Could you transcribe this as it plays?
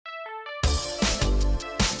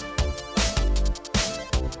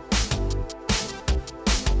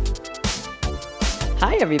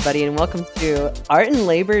Hi, everybody, and welcome to Art and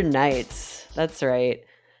Labor Nights. That's right.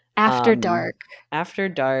 After dark. After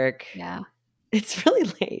dark. Yeah. It's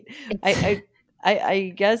really late.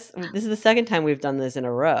 I guess this is the second time we've done this in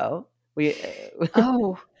a row.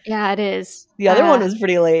 Oh, yeah, it is. The other one was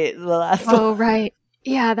pretty late. The last one. Oh, right.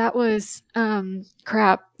 Yeah, that was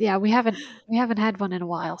crap. Yeah, we haven't had one in a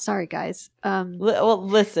while. Sorry, guys. Well,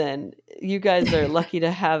 listen, you guys are lucky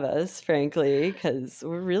to have us, frankly, because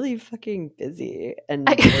we're really fucking busy and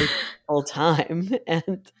work full time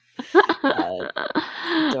and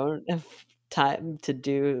don't have time to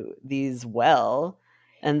do these well,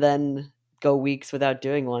 and then go weeks without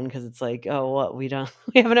doing one because it's like, oh, what, we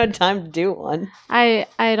haven't had time to do one. I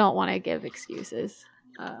don't want to give excuses.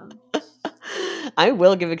 I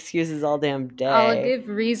will give excuses all damn day. I'll give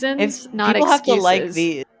reasons, not people excuses. have to like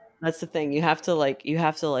these. That's the thing. You have to like the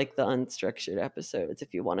unstructured episodes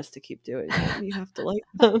if you want us to keep doing them. You have to like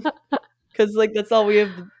them because like that's all we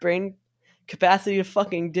have the brain capacity to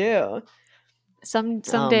fucking do.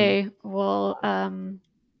 Someday we'll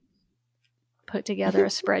put together a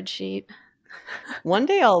spreadsheet. One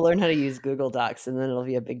day I'll learn how to use Google Docs, and then it'll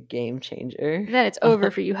be a big game changer. Then it's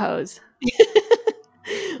over for you hoes.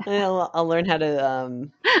 I'll learn how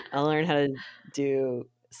to do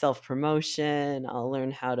self-promotion. I'll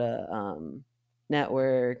learn how to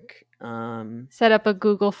network. Set up a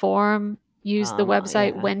Google form. Use the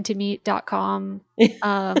website whentomeet.com.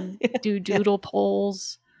 Do doodle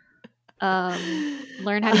polls.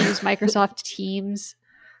 Learn how to use Microsoft Teams.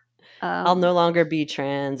 I'll no longer be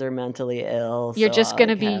trans or mentally ill. You're just going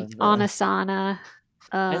to be on Asana.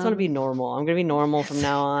 I just want to be normal. I'm going to be normal from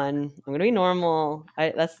now on. I'm going to be normal.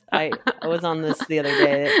 I was on this the other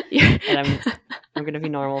day, and I'm going to be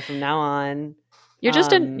normal from now on.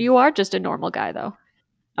 You are just a normal guy, though.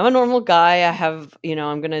 I'm a normal guy. I have,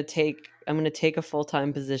 I'm going to take a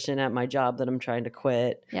full-time position at my job that I'm trying to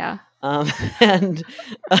quit. Yeah. And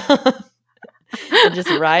just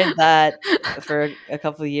ride that for a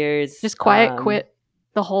couple of years. Just quiet quit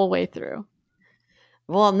the whole way through.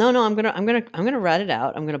 Well, no, I'm gonna ride it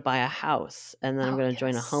out. I'm gonna buy a house, and then I'm gonna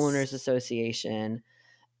join a homeowners association,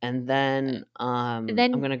 and then I'm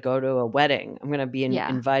gonna go to a wedding. I'm gonna be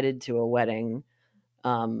invited to a wedding,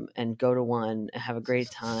 and go to one and have a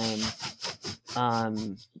great time.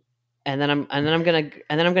 And then I'm gonna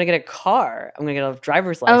get a car. I'm gonna get a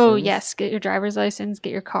driver's license. Oh yes, get your driver's license.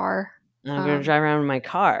 Get your car. And I'm gonna drive around in my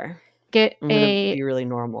car. I'm gonna be really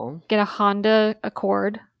normal. Get a Honda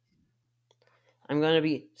Accord. I'm gonna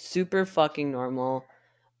be super fucking normal,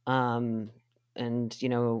 and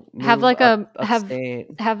have like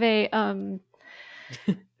upstate. have a oh,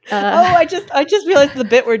 I just realized the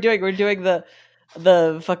bit we're doing. We're doing the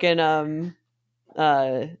fucking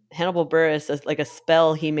Hannibal Buress as like a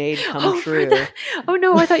spell he made come true. Oh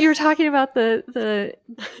no, I thought you were talking about the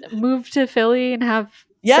move to Philly and have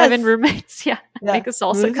 7 roommates. Yeah. Make a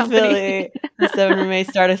salsa company. The 7 roommates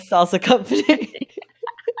start a salsa company.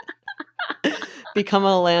 Become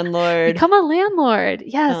a landlord.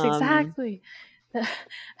 Yes, exactly.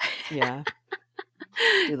 Yeah.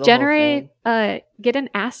 Generate get an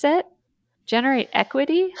asset, generate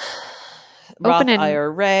equity. Open a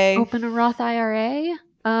Roth IRA.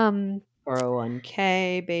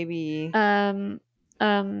 401k, baby.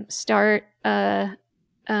 Start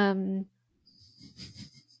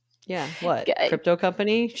yeah, what? Crypto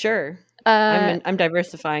company? Sure. I'm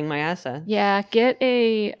diversifying my assets. Yeah, get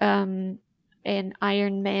a an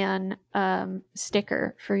Iron Man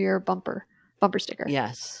sticker for your bumper sticker.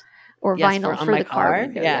 Yes. Or vinyl for the car.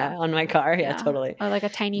 Yeah, on my car. Yeah, totally. Or like a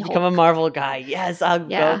tiny Become a Marvel guy. Yes, I'll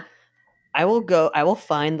go. I will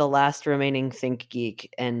find the last remaining Think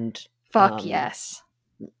Geek and yes.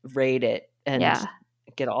 Raid it and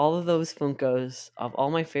get all of those Funkos of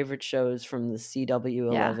all my favorite shows from the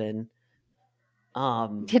CW11.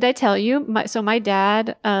 Did I tell you? My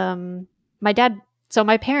dad, so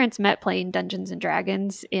my parents met playing Dungeons and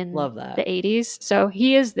Dragons in the 80s. So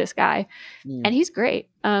he is this guy, and he's great.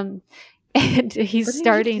 And he's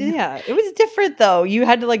starting. It was different though. You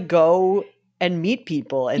had to like go and meet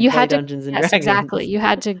people and play Dungeons and Dragons. Exactly. You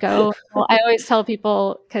had to go. Well, I always tell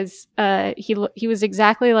people because he was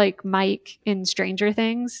exactly like Mike in Stranger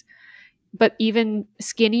Things, but even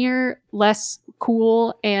skinnier, less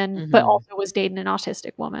cool, and but also was dating an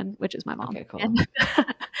autistic woman, which is my mom. Okay, cool.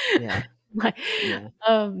 Yeah.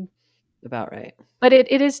 About right. But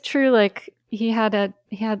it is true. Like he had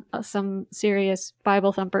some serious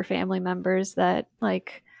Bible thumper family members that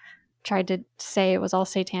like tried to say it was all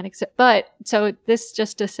satanic. But so this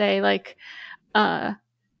just to say like, I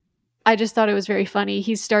just thought it was very funny.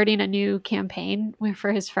 He's starting a new campaign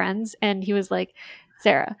for his friends, and he was like,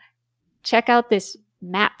 Sarah, check out this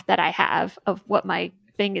map that I have of what my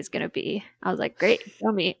thing is going to be. I was like, great,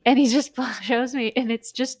 show me. And he just shows me, and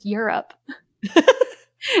it's just Europe.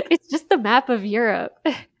 It's just the map of Europe.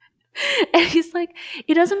 And he's like,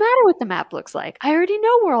 it doesn't matter what the map looks like. I already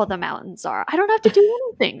know where all the mountains are. I don't have to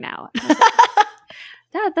do anything now. Like,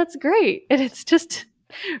 Dad, that's great. And it's just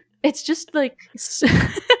like it's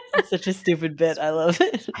such a stupid bit. I love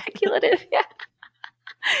it. Speculative, yeah.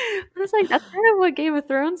 But it's like, that's kind of what Game of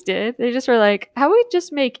Thrones did. They just were like, how about we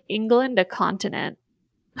just make England a continent?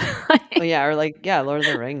 Oh yeah, or like Lord of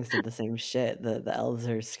the Rings did the same shit. The elves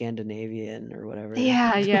are Scandinavian or whatever.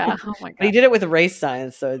 Yeah. Oh my god. But he did it with race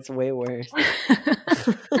science, so it's way worse.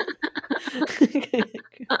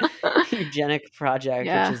 Eugenic project,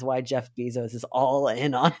 which is why Jeff Bezos is all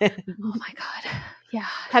in on it. Oh my god. Yeah.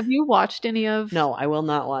 Have you watched any of? No, I will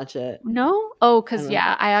not watch it. No? Oh, because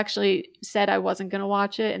I actually said I wasn't gonna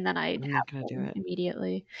watch it, and then I'm not gonna do it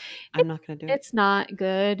immediately. I'm not gonna do it. It's not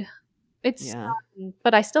good. It's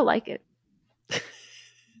but I still like it.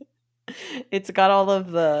 It's got all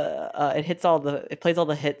of the it plays all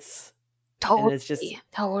the hits. Totally. And it's just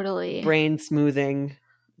totally brain smoothing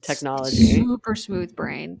technology. Super smooth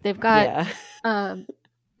brain. They've got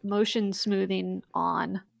motion smoothing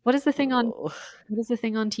on. What is the thing on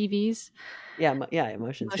TVs?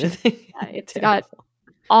 Motion smoothing. It's got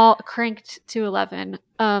all cranked to 11.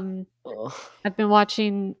 I've been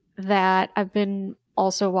watching that. I've been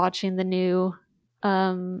also watching the new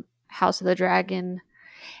House of the Dragon,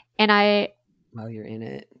 and you're in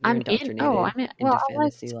it. I'm in. Oh, I'm in. Well,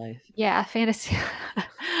 fantasy life. Yeah, fantasy.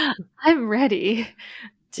 I'm ready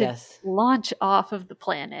to launch off of the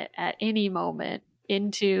planet at any moment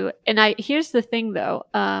into. And here's the thing, though.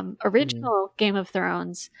 Original Game of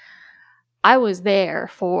Thrones, I was there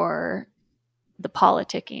for the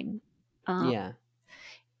politicking.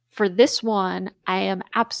 For this one, I am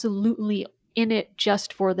absolutely in it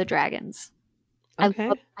just for the dragons.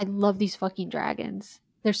 Okay. I love these fucking dragons.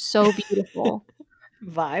 They're so beautiful.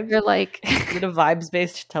 Vibes? They're like is it a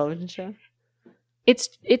vibes-based television show?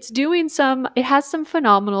 It's doing some, it has some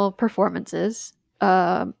phenomenal performances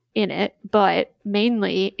in it, but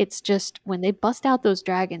mainly it's just when they bust out those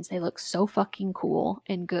dragons, they look so fucking cool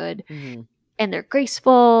and good. Mm-hmm. And they're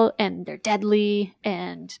graceful and they're deadly,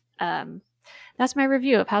 and that's my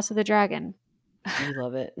review of House of the Dragon. You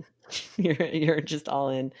love it. You're just all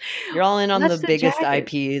in. You're all in on the biggest dragon.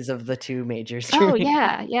 IPs of the two major streaming.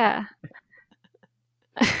 Oh yeah.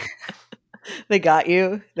 They got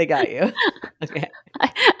you. Okay.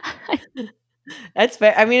 That's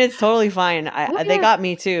fair. I mean, it's totally fine. They got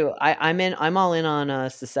me too. I'm all in on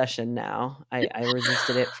Succession now. I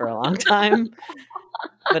resisted it for a long time,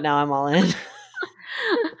 but now I'm all in.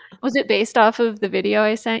 Was it based off of the video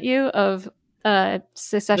I sent you of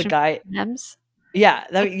Succession? The guy. Nems? Yeah,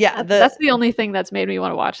 that's the only thing that's made me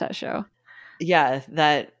want to watch that show. Yeah,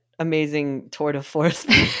 that amazing tour de force.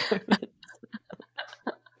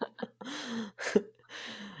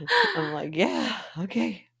 I'm like,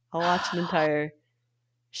 okay, I'll watch an entire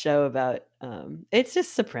show about. It's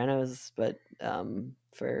just Sopranos, but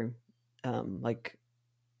for like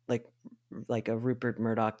a Rupert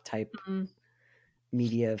Murdoch type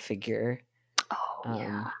media figure.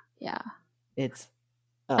 Oh yeah. It's.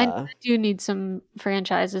 I do need some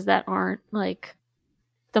franchises that aren't like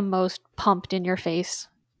the most pumped in your face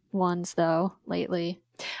ones, though. Lately,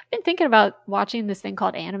 I've been thinking about watching this thing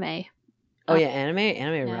called anime. Oh yeah,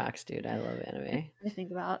 anime rocks, dude. I love anime. I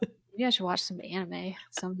think about maybe I should watch some anime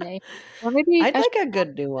someday, or maybe I'd like a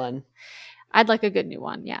good new one. I'd like a good new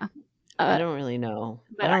one. Yeah, I don't really know.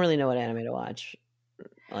 I don't really know what anime to watch,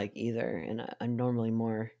 like either, and I'm normally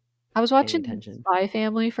more. I was watching Spy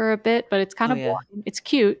Family for a bit, but it's kind of boring. It's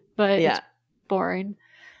cute, but it's boring.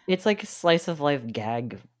 It's like a slice of life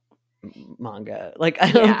gag manga. Like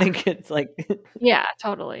I don't think it's like. Yeah,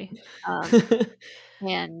 totally.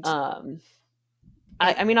 And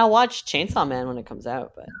I mean, I'll watch Chainsaw Man when it comes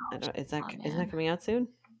out, but is that coming out soon?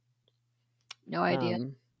 No idea.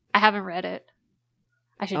 I haven't read it.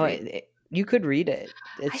 I should. You could read it.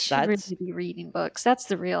 I should really be reading books. That's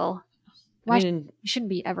the real. You shouldn't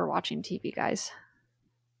be ever watching TV, guys.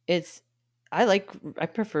 I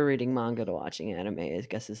prefer reading manga to watching anime. I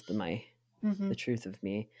guess is the truth of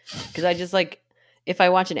me, because I just like if I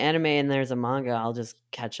watch an anime and there's a manga, I'll just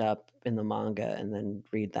catch up in the manga and then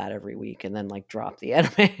read that every week and then like drop the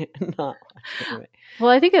anime and not watch the anime. Well,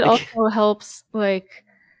 I think it also helps. Like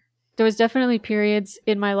there was definitely periods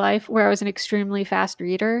in my life where I was an extremely fast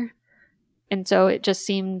reader, and so it just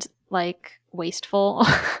seemed like wasteful.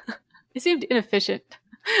 It seemed inefficient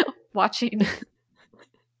watching.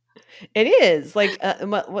 It is like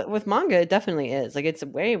with manga, it definitely is. Like it's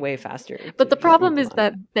way faster. But the problem is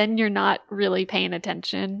that then you're not really paying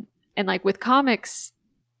attention, and like with comics,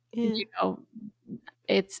 you know,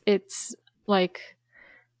 it's like,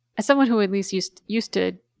 as someone who at least used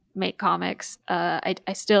to make comics, I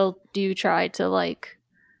still do try to like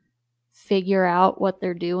figure out what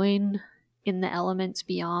they're doing in the elements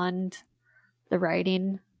beyond the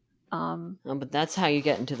writing. But that's how you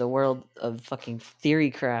get into the world of fucking theory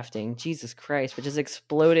crafting. Jesus Christ, which has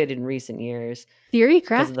exploded in recent years. Theory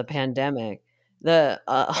craft because of the pandemic. The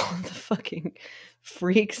all the fucking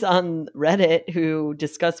freaks on Reddit who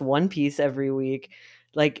discuss One Piece every week.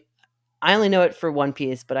 Like, I only know it for One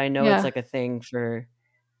Piece, but I know it's like a thing for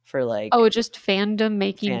like just fandom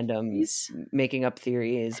making up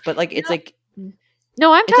theories. But like it's like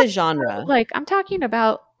no, it's a genre. I'm talking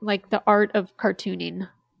about like the art of cartooning.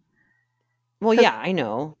 Well, yeah, I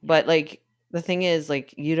know, but like the thing is,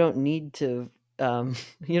 like you don't need to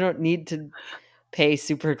pay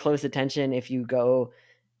super close attention if you go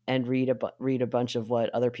and read a bunch of what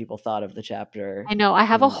other people thought of the chapter. I know. I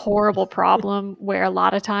have a horrible problem where a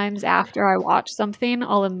lot of times after I watch something,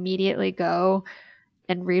 I'll immediately go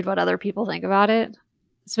and read what other people think about it,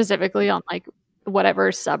 specifically on like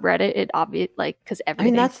whatever subreddit it because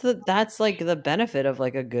everything. I mean, that's like the benefit of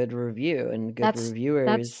like a good review and good reviewers.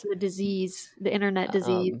 That's the disease, the internet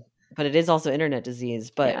disease. But it is also internet disease.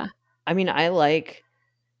 But yeah. I mean,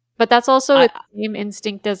 but that's also the same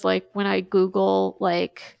instinct as like when I Google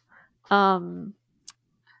like when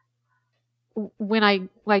I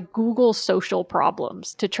like Google social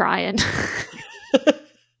problems to try and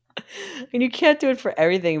and you can't do it for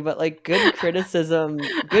everything, but like good criticism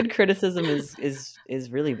is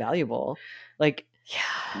really valuable. Like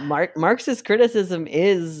Marxist criticism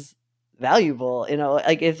is valuable, you know,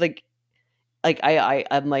 like it's like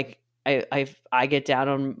I'm like I get down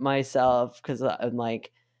on myself because I'm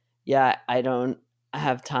like, yeah, I don't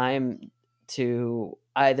have time to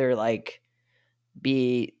either like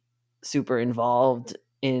be super involved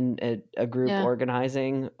in a group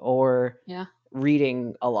organizing or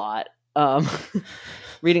reading a lot.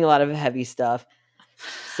 Reading a lot of heavy stuff.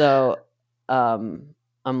 So I'm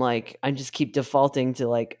like, I just keep defaulting to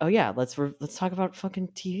like, oh yeah, let's talk about fucking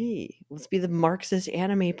TV. Let's be the Marxist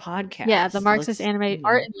Anime Podcast. Yeah, the Marxist Anime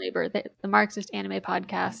Art and Labor, the Marxist Anime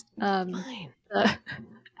Podcast. Fine.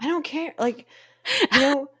 I don't care. Like, you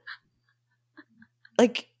know,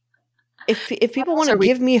 like if people want to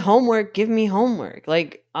give me homework, give me homework.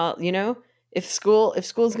 Like, you know, if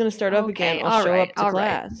school's gonna start up again, I'll show up to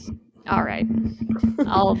class. All right,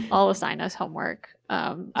 I'll assign us homework.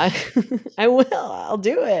 I will. I'll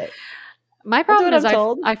do it. My problem is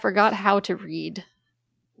I forgot how to read.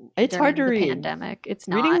 It's hard to read. Pandemic. It's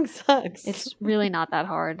not. Reading sucks. It's really not that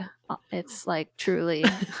hard. It's like truly.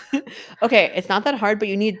 Okay, it's not that hard, but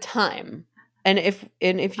you need time. And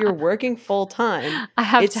if you're working full time,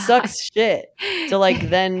 it sucks shit to like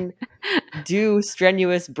then do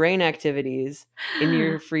strenuous brain activities in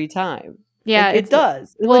your free time. Yeah, like, it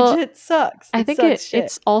does. It legit sucks. I think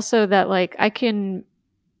it's also that like I can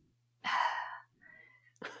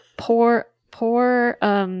poor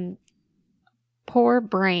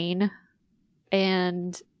brain,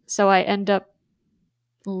 and so I end up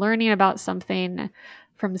learning about something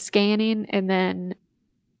from scanning and then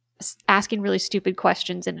asking really stupid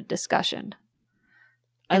questions in a discussion.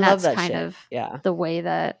 And I love that kind of the way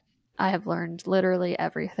that I have learned literally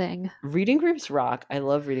everything. Reading groups rock. I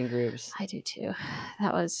love reading groups. I do too.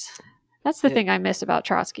 That's the thing I miss about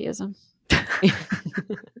Trotskyism.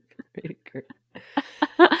 Reading group.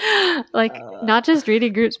 Like not just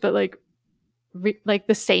reading groups, but like like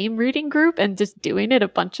the same reading group and just doing it a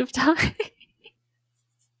bunch of times.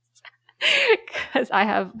 Because I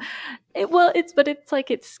have it's like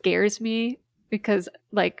it scares me because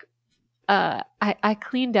like I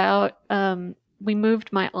cleaned out we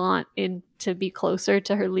moved my aunt in to be closer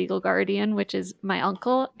to her legal guardian, which is my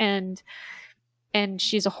uncle, and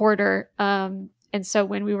she's a hoarder. And so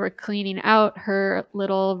when we were cleaning out her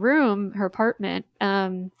little room, her apartment,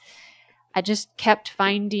 I just kept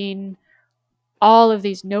finding all of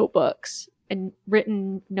these notebooks and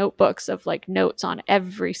written notebooks of like notes on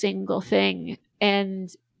every single thing.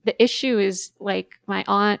 And the issue is like my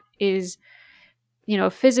aunt is, you know,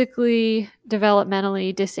 physically,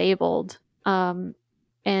 developmentally disabled. And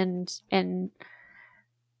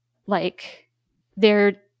like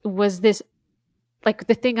there was this, like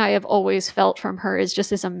the thing I have always felt from her is just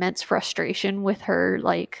this immense frustration with her,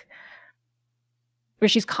 like where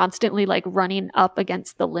she's constantly like running up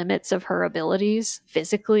against the limits of her abilities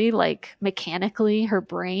physically, like mechanically, her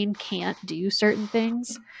brain can't do certain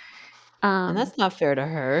things. And that's not fair to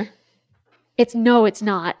her. It's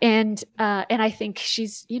not. And I think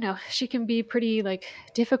she's, she can be pretty like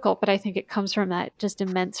difficult, but I think it comes from that just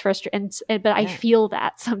immense frustration. But I feel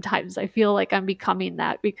that sometimes I feel like I'm becoming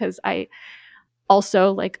that because I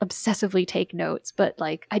also like obsessively take notes, but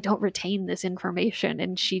like I don't retain this information.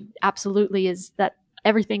 And she absolutely is that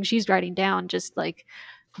everything she's writing down just like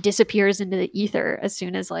disappears into the ether as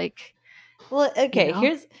soon as like. Well, okay,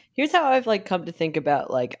 here's how I've like come to think about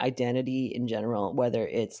like identity in general, whether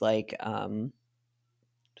it's like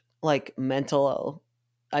mental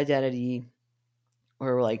identity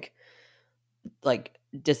or like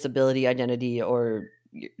disability identity or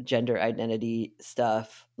gender identity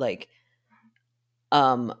stuff. Like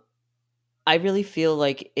I really feel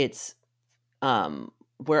like it's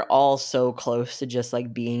we're all so close to just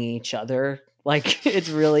like being each other. Like it's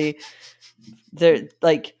really there,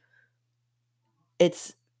 like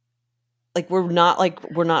it's like we're not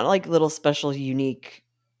like little special unique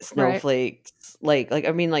snowflakes. Right. Like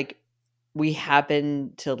I mean, like we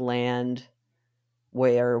happen to land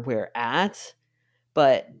where we're at,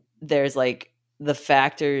 but there's like the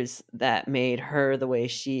factors that made her the way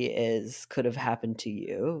she is could have happened to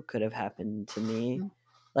you, could have happened to me. Mm-hmm.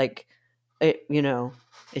 Like it,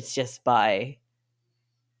 it's just by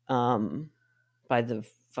the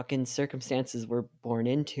fucking circumstances we're born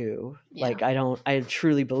into. Yeah. Like I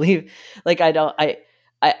truly believe, like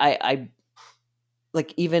I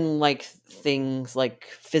like even like things like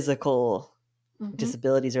physical mm-hmm.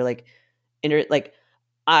 disabilities or like like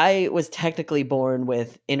I was technically born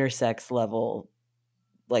with intersex level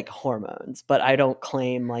like hormones, but I don't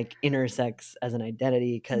claim like intersex as an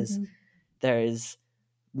identity because mm-hmm. there's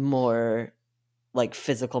more like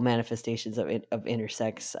physical manifestations of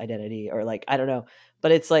intersex identity, or like I don't know,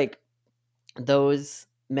 but it's like those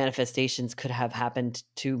manifestations could have happened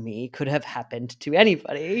to me, could have happened to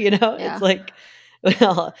anybody, Yeah. It's like,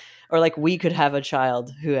 well, or like we could have a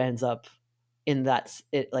child who ends up in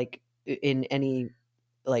like in any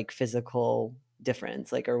like physical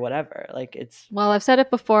difference, like or whatever. Like it's, well, I've said it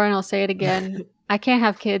before and I'll say it again. I can't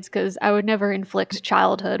have kids because I would never inflict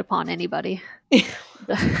childhood upon anybody.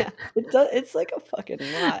 Yeah, it's like a fucking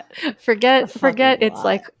lot. Forget it's lot.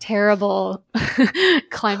 Like terrible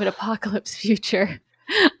climate apocalypse future.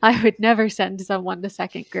 I would never send someone to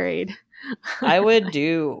second grade. I would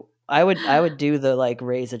do the like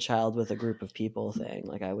raise a child with a group of people thing.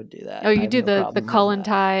 Like I would do that. Oh, you do the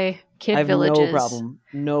Kollontai kid villages.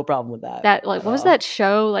 No problem with that. That like what was that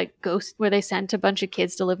show like Ghost where they sent a bunch of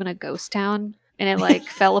kids to live in a ghost town and it like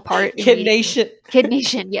fell apart. Kid Nation. Kid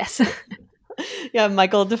Nation, yes. Yeah,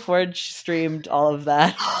 Michael DeForge streamed all of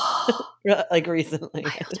that like recently.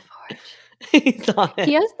 Michael DeForge. He's on it.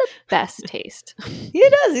 He has the best taste. He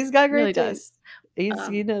does. He's got great really taste. He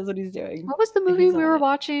knows what he's doing. What was the movie we were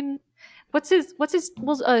watching? What's his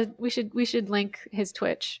well, we should link his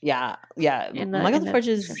Twitch. Yeah. Michael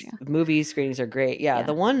DeForge's movie screenings are great. Yeah,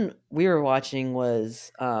 the one we were watching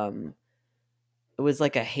was it was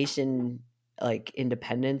like a Haitian like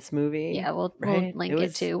independence movie. Yeah, we'll link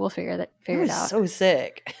it too. We'll figure it out. So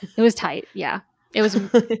sick. It was tight. Yeah. It was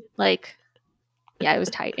like it was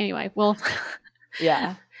tight. Anyway, well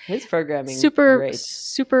yeah. His programming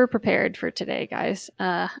super prepared for today, guys.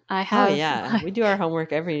 We do our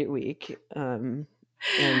homework every week. And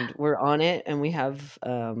we're on it and we have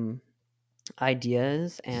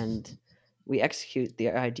ideas and we execute the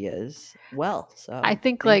ideas well. So I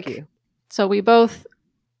think so we both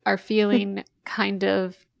are feeling kind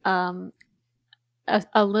of a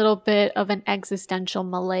little bit of an existential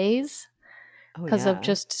malaise because of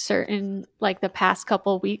just certain like the past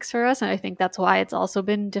couple weeks for us, and I think that's why it's also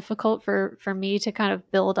been difficult for me to kind of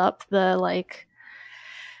build up the like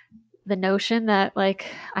the notion that like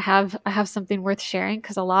I have something worth sharing,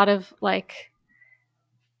 because a lot of the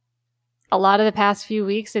past few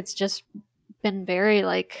weeks it's just been very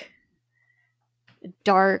like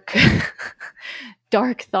dark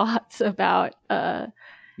thoughts about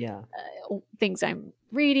things I'm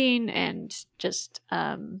reading and just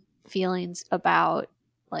feelings about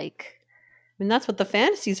like, I mean that's what the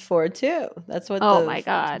fantasy's for too. That's what my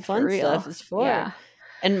god, fun for real. stuff is for. Yeah.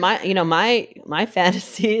 And my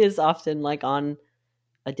fantasy is often like on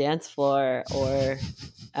a dance floor or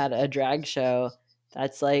at a drag show.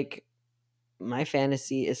 That's like my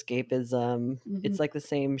fantasy escapism. Mm-hmm. It's like the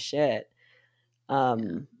same shit.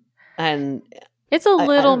 And it's a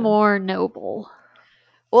little more noble.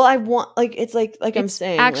 Well, I want it's like I'm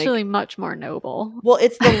saying, actually much more noble. Well,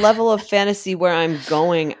 it's the level of fantasy where I'm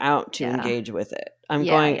going out to engage with it. I'm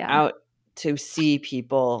going out to see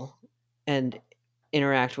people and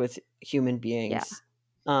interact with human beings.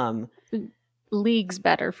 Leagues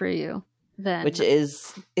better for you. than which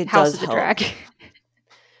is it House does of the help. Dragon.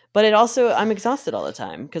 But it also, I'm exhausted all the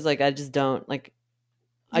time because like I just don't like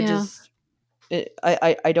I don't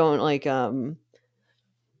like I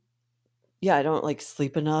don't like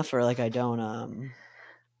sleep enough, or like I don't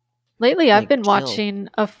Lately I've like been chill. watching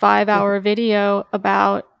a 5-hour video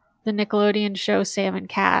about the Nickelodeon show Sam and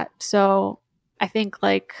Cat. So I think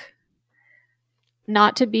like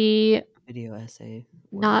not to be Video essay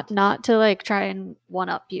not to like try and one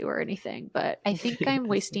up you or anything, but I think I'm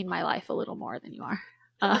wasting my life a little more than you are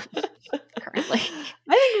currently.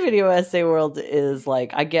 I think Video Essay World is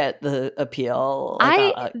like, I get the appeal.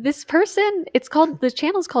 Like, this person, the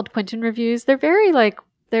channel's called Quentin Reviews. They're very like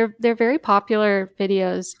they're very popular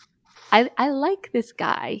videos. I like this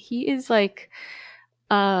guy. He is like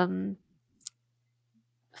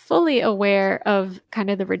fully aware of kind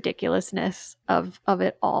of the ridiculousness of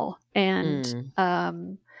it all. And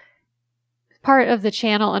part of the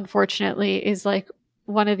channel, unfortunately, is like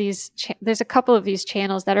one of these there's a couple of these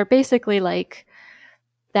channels that are basically like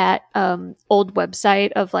that old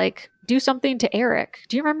website of like, do something to Eric.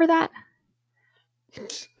 Do you remember that?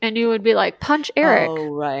 And you would be like, punch Eric.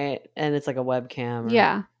 Oh, right. And it's like a webcam.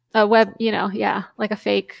 Yeah. A web, like a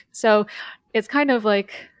fake. So it's kind of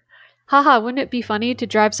like, haha, wouldn't it be funny to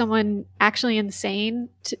drive someone actually insane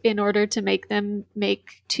in order to make them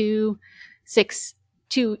make two 6-hour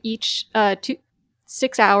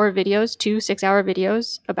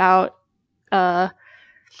videos about the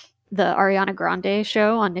Ariana Grande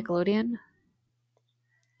show on Nickelodeon?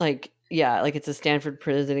 Like, yeah, like it's a Stanford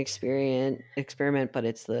Prison experiment, but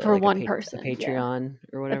it's for like one person, a Patreon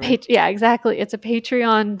or whatever. Yeah, exactly. It's a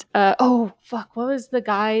Patreon. What was the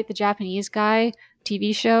Japanese guy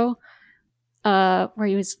TV show where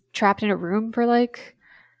he was trapped in a room for like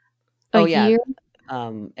a year?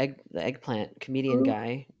 The eggplant comedian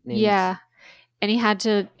guy. Yeah, and he had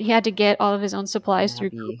to get all of his own supplies through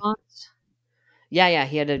coupons. Yeah,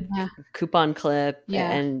 he had a coupon clip.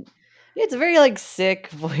 And it's very like sick,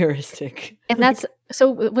 voyeuristic. And that's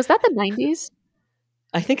so. Was that the 90s?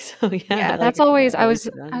 I think so. Yeah. Yeah, that's always. I was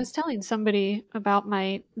telling somebody about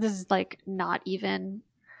this is like not even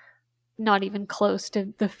close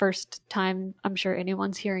to the first time I'm sure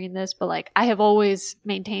anyone's hearing this, but like I have always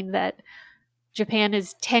maintained that Japan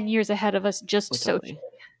is 10 years ahead of us just socially.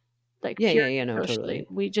 Like socially. Totally.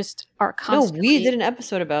 We just are constantly. No, we did an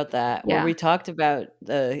episode about that where we talked about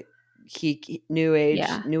the new age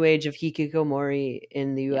of hikikomori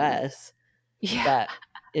in the US. Yeah. That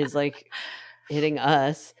is like hitting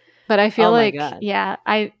us. But I feel like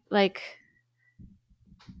I like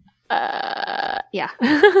no,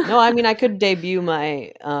 I mean I could debut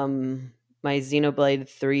my my Xenoblade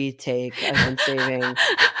 3 take I've been saving.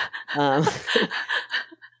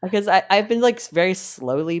 Because I've been like very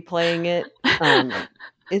slowly playing it.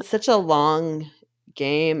 It's such a long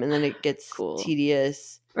game, and then it gets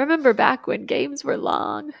tedious. Remember back when games were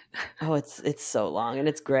long? Oh, it's so long, and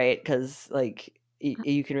it's great because like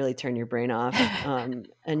you can really turn your brain off.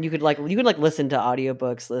 And you could listen to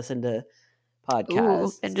audiobooks, listen to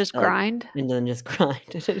podcasts, and just grind, and then just grind.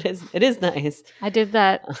 It is nice. I did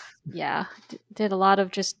that. Yeah, did a lot of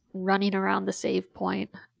just running around the save point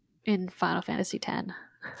in Final Fantasy X.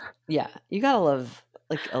 Yeah, you gotta love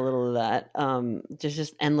like a little of that. There's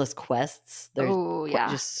just endless quests. There's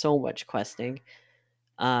just so much questing.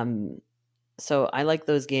 So I like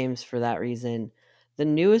those games for that reason. The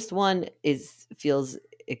newest one feels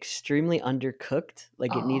extremely undercooked.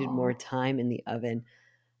 Like it needed more time in the oven.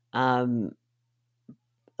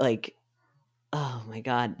 Like, oh my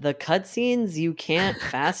god, the cutscenes, you can't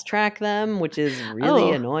fast track them, which is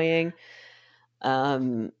really annoying.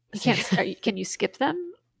 You can't. Can you skip them?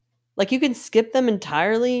 Like you can skip them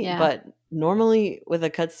entirely, but normally with a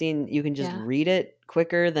cutscene, you can just read it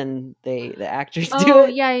quicker than the actors do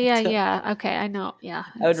it. Yeah. Okay, I know. Yeah,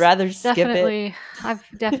 I would rather skip it. I've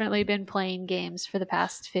definitely been playing games for the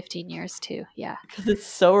past 15 years too. Yeah, because it's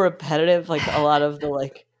so repetitive. Like a lot of the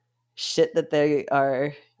like shit that they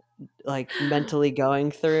are like mentally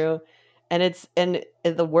going through, and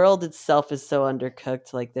the world itself is so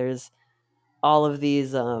undercooked. Like there's all of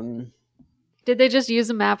these. Did they just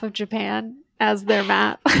use a map of Japan as their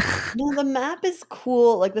map? No, the map is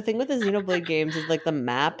cool. Like the thing with the Xenoblade games is like the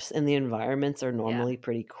maps and the environments are normally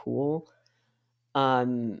pretty cool.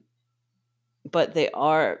 But they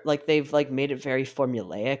are like they've like made it very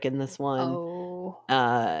formulaic in this one.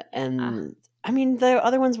 And I mean the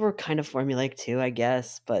other ones were kind of formulaic too, I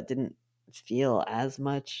guess, but didn't feel as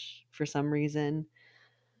much for some reason.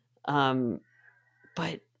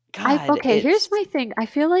 But God, here's my thing. I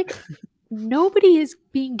feel like nobody is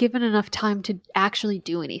being given enough time to actually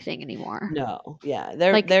do anything anymore. No, yeah,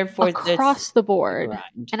 they're across the board,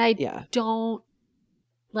 and I don't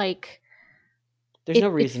like. There's no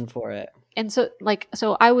reason for it. And so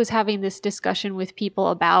I was having this discussion with people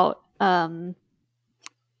about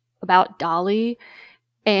DALL-E,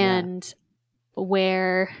 and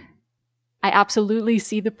where I absolutely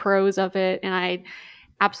see the pros of it, and I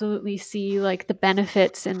absolutely see like the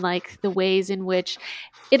benefits and like the ways in which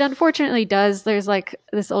it unfortunately does. There's like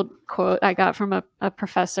this old quote I got from a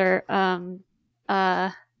professor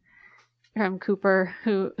from Cooper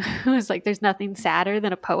who was like, there's nothing sadder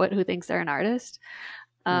than a poet who thinks they're an artist.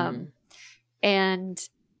 And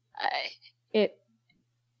it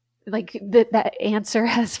like that answer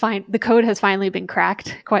the code has finally been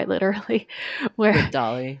cracked, quite literally, where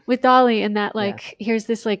with DALL-E, and that like here's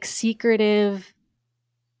this like secretive,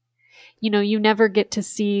 you never get to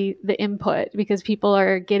see the input because people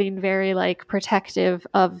are getting very like protective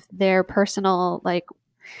of their personal like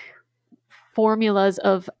formulas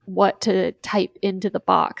of what to type into the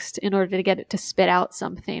box in order to get it to spit out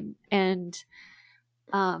something. And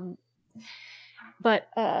but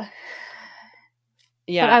what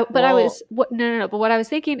I was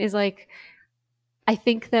thinking is like, I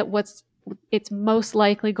think that it's most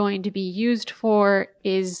likely going to be used for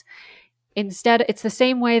is, instead, it's the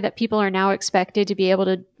same way that people are now expected to be able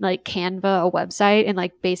to like Canva a website and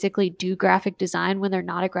like basically do graphic design when they're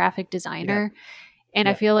not a graphic designer. And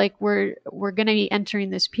I feel like we're going to be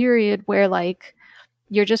entering this period where like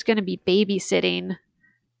you're just going to be babysitting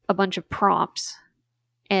a bunch of prompts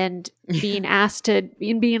and being asked to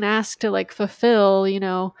like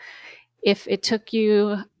fulfill, if it took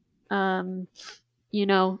you 3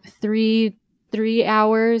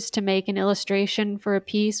 hours to make an illustration for a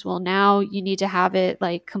piece, well, now you need to have it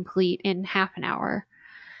like complete in half an hour.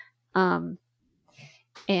 And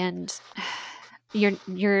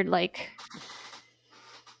you're like,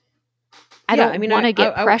 I don't want to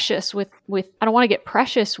get precious with I don't want to get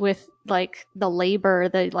precious with like the labor,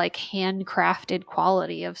 the like handcrafted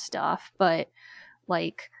quality of stuff, but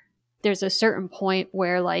like there's a certain point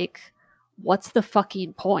where like, what's the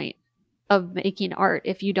fucking point of making art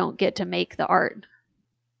if you don't get to make the art?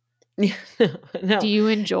 No. Do you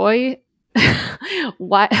enjoy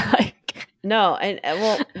what like? No, and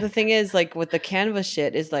well, the thing is, like with the Canva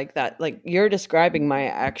shit, is like that. Like you're describing my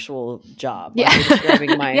actual job. Like, you're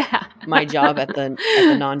describing my job at the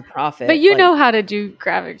nonprofit. But you know how to do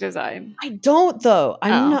graphic design. I don't though.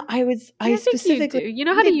 I'm not. I specifically. You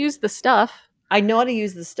know how to use the stuff. I know how to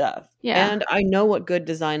use the stuff. Yeah, and I know what good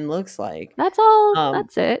design looks like. That's all.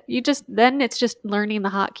 That's it. It's just learning the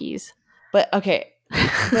hotkeys. But okay,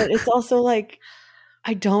 but it's also like,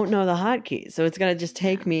 I don't know the hotkeys, so it's gonna just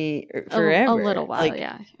take me forever. A little while, like,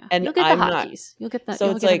 yeah. And you'll get the hotkeys. You'll get that. So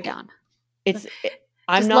it's like down.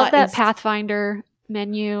 I'm not love that Pathfinder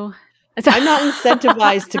menu. I'm not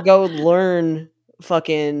incentivized to go learn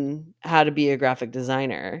fucking how to be a graphic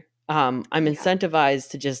designer. I'm incentivized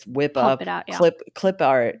to just whip up clip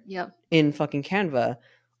art in fucking Canva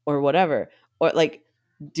or whatever, or like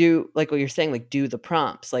do like what you're saying, like do the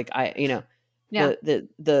prompts. Like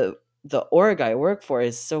the org I work for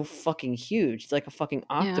is so fucking huge. It's like a fucking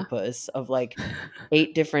octopus of like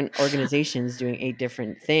 8 different organizations doing 8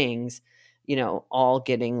 different things, all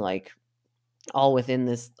getting like all within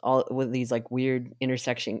this, all with these like weird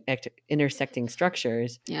intersecting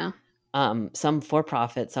structures. Yeah. Some for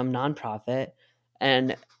profit, some nonprofit,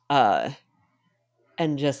 and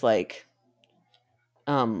just like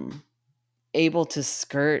able to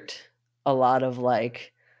skirt a lot of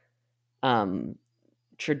like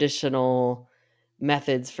traditional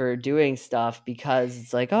methods for doing stuff because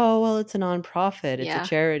it's like, oh well, it's a nonprofit, it's a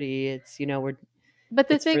charity, it's we're. But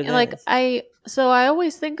the thing, like I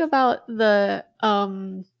always think about the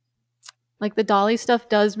like the DALL-E stuff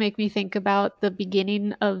does make me think about the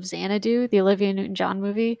beginning of Xanadu, the Olivia Newton-John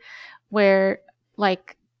movie, where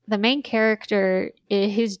like the main character,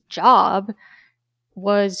 his job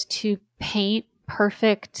was to paint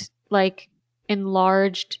perfect, like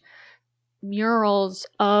enlarged murals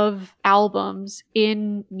of albums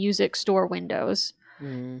in music store windows.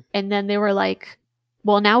 And then they were like,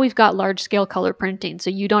 well, now we've got large scale color printing, so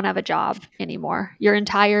you don't have a job anymore. Your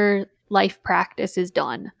entire life practice is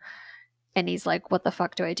done. And he's like, what the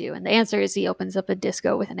fuck do I do? And the answer is he opens up a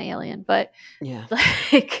disco with an alien, but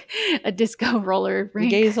like a disco roller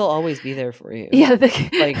rink. The gays will always be there for you. Yeah.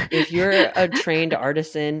 Like if you're a trained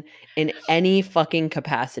artisan in any fucking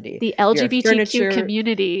capacity, the LGBTQ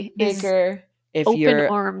community is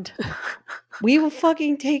open-armed. We will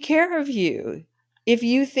fucking take care of you. If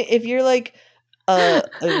you're like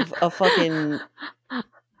a fucking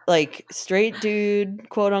like straight dude,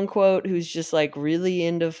 quote unquote, who's just like really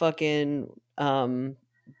into fucking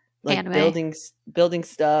like Anime. building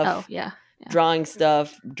stuff. Oh yeah. Drawing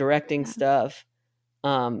stuff, directing stuff.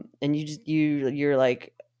 And you're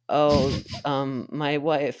like, oh, my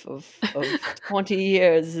wife of 20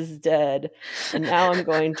 years is dead, and now I'm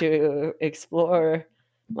going to explore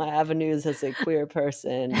my avenues as a queer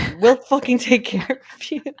person. We'll fucking take care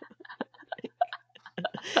of you.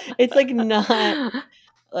 It's like not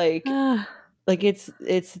like it's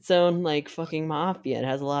its own like fucking mafia. It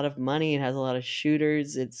has a lot of money, it has a lot of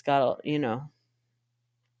shooters, it's got, you know,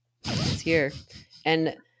 it's here.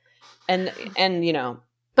 And you know,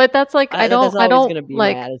 but that's like I that's don't always gonna be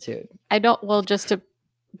like my attitude. I don't, well, just to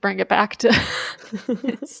bring it back to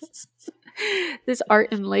this art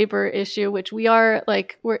and labor issue, which we are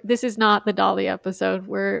like, this is not the Dolly episode.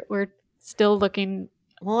 We're still looking.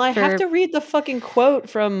 Well, I have to read the fucking quote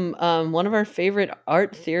from one of our favorite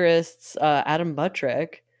art theorists, Adam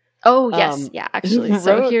Buttrick. Oh yes, yeah, actually.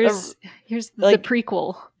 So here's the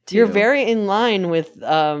prequel. You're very in line with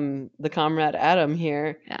the comrade Adam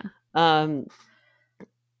here. Yeah.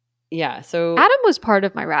 Yeah, so Adam was part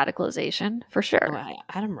of my radicalization for sure. Oh,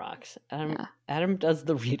 Adam rocks. Adam does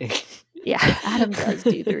the reading. Yeah, Adam does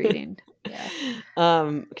do the reading. Yeah.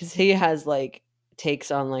 Because he has like takes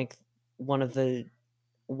on like one of the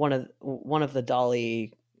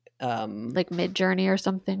Dolly like Midjourney or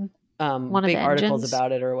something. One big of the articles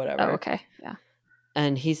about it or whatever. Oh, okay. Yeah.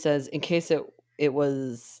 And he says, in case it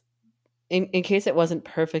wasn't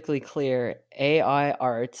perfectly clear, AI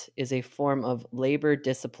art is a form of labor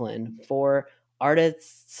discipline for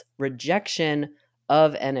artists' rejection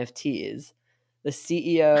of NFTs. The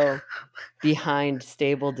CEO behind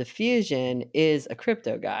Stable Diffusion is a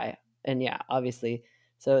crypto guy. And yeah, obviously.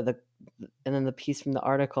 So and then the piece from the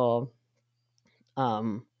article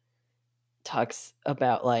talks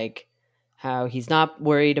about like how he's not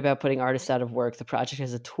worried about putting artists out of work. The project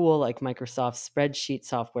has a tool like Microsoft's spreadsheet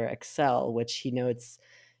software Excel, which he notes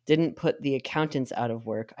didn't put the accountants out of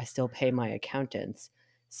work. I still pay my accountants.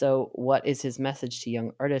 So what is his message to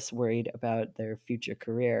young artists worried about their future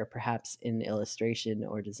career, perhaps in illustration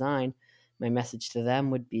or design? My message to them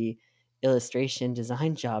would be illustration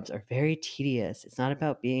design jobs are very tedious. It's not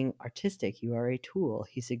about being artistic. You are a tool.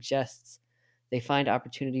 He suggests they find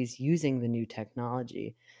opportunities using the new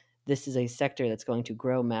technology. This is a sector that's going to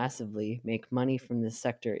grow massively. Make money from this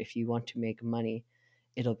sector if you want to make money.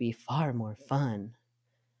 It'll be far more fun.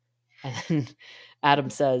 And then Adam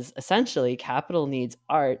says, essentially, capital needs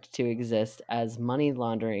art to exist as money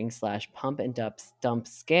laundering / pump and dump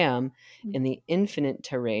scam in the infinite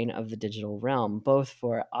terrain of the digital realm, both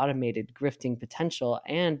for automated grifting potential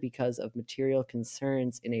and because of material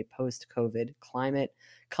concerns in a post-COVID climate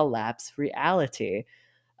collapse reality.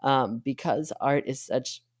 Because art is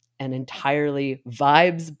such an entirely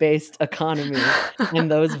vibes-based economy,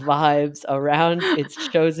 and those vibes around its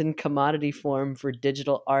chosen commodity form for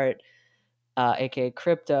digital art, aka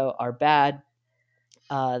crypto, are bad.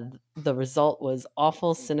 The result was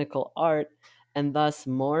awful, cynical art, and thus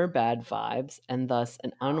more bad vibes, and thus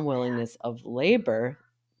an unwillingness of labor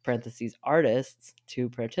 (parentheses artists) to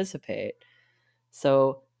participate.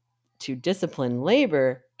 So, to discipline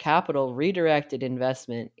labor, capital redirected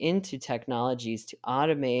investment into technologies to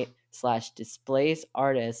automate / displace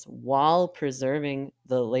artists while preserving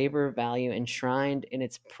the labor value enshrined in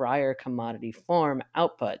its prior commodity form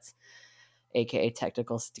outputs, aka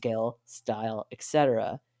technical skill, style,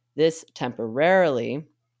 etc. This temporarily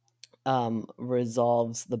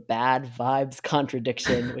resolves the bad vibes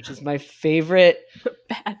contradiction, which is my favorite.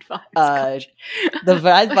 Bad vibes. The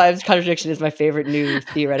bad vibes contradiction is my favorite new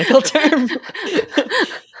theoretical term.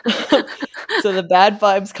 So the bad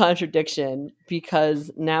vibes contradiction, because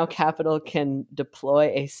now capital can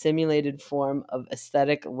deploy a simulated form of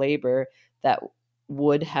aesthetic labor that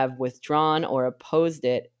would have withdrawn or opposed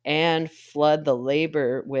it and flood the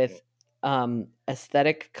labor with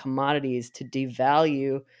aesthetic commodities to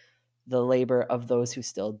devalue the labor of those who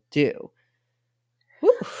still do.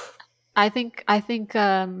 Woo. I think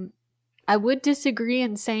I would disagree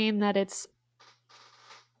in saying that it's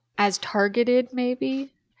as targeted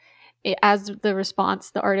maybe as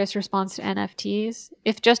the artist's response to NFTs.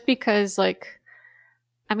 If just because like,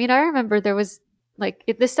 I mean, I remember there was like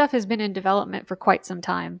this stuff has been in development for quite some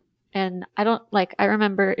time, and I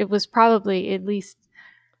remember it was probably at least,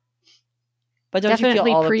 but don't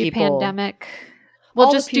definitely you feel all pre-pandemic.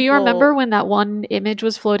 Well, just do you remember when that one image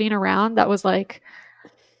was floating around that was like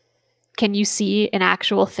can you see an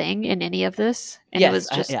actual thing in any of this? And yes, it was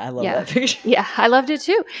just, I love that picture. Yeah, I loved it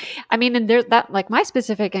too. I mean, and there's that, like, my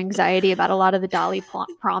specific anxiety about a lot of the DALL-E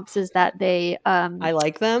prompts is that they I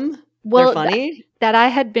like them. Well, they're funny. That I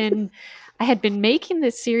had been making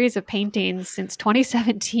this series of paintings since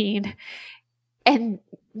 2017, and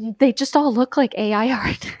they just all look like AI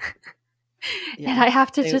art. And I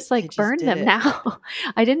have to just burn them now.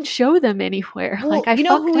 I didn't show them anywhere. Well, like I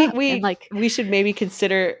fucked up. And we should maybe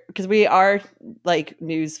consider, because we are, like,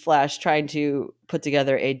 newsflash, trying to put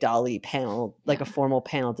together a DALL-E panel, like a formal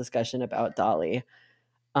panel discussion about DALL-E,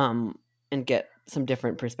 and get some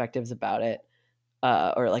different perspectives about it,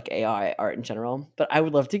 or like AI art in general. But I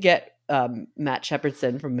would love to get Matt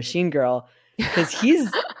Shepardson from Machine Girl, because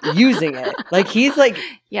he's using it. Like, he's like,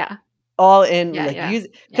 all in,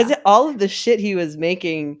 because all of the shit he was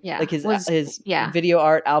making, like his video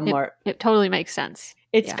art, album art, it totally makes sense.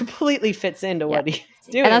 It's completely fits into what he's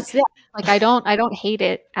doing. And that's like, I don't hate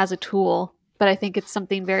it as a tool, but I think it's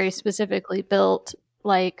something very specifically built.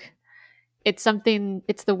 Like, it's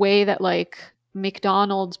the way that, like,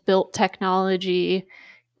 McDonald's built technology,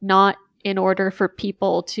 not in order for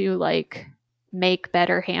people to, like, make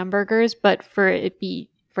better hamburgers, but for it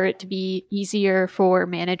to be easier for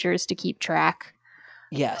managers to keep track.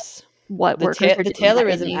 Yes. What workers are doing. The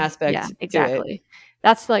Taylorism aspect. Yeah, exactly.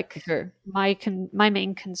 That's like my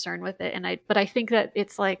main concern with it. But I think that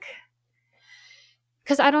it's like,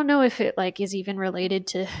 because I don't know if it, like, is even related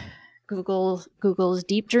to Google's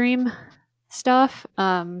Deep Dream stuff.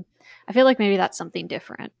 I feel like maybe that's something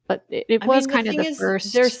different, but it was kind of the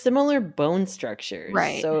first. They're similar bone structures,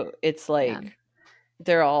 right? So it's like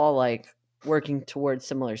they're all, like, working towards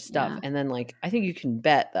similar stuff. And then, like, I think you can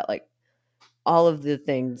bet that, like, all of the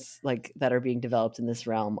things, like, that are being developed in this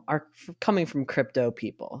realm are coming from crypto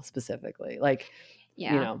people specifically. Like,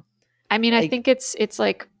 you know, I mean, like, I think it's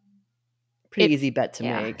like pretty easy bet to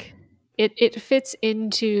make. It fits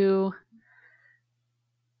into,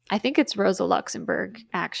 I think it's Rosa Luxemburg,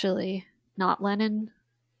 actually, not Lenin.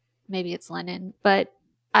 Maybe it's Lenin, but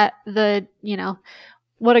what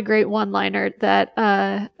a great one-liner that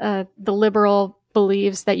the liberal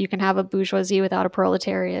believes that you can have a bourgeoisie without a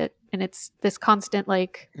proletariat. And it's this constant,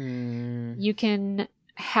 like, you can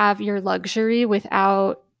have your luxury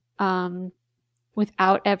without ever,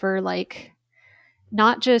 like,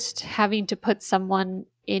 not just having to put someone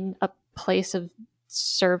in a place of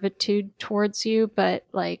servitude towards you, but,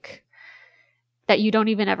 like, that you don't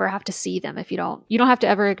even ever have to see them if you don't have to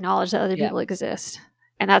ever acknowledge that other people exist.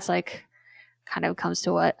 And that's, like, kind of comes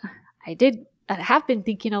to what I have been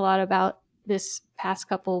thinking a lot about this past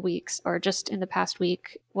couple weeks, or just in the past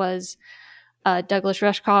week, was Douglas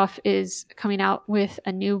Rushkoff is coming out with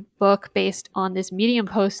a new book based on this Medium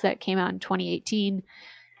post that came out in 2018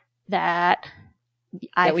 that we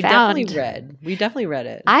definitely read. We definitely read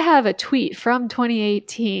it. I have a tweet from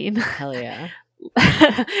 2018. Hell yeah.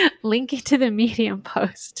 Linking to the Medium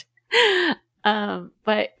post.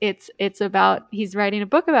 But it's about, he's writing a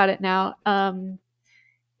book about it now.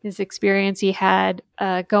 His experience he had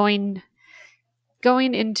going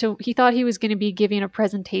into, he thought he was going to be giving a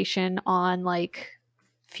presentation on, like,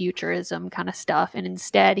 futurism kind of stuff, and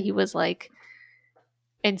instead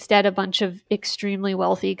a bunch of extremely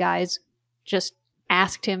wealthy guys just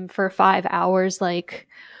asked him for 5 hours, like,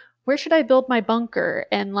 where should I build my bunker?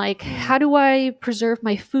 And, like, how do I preserve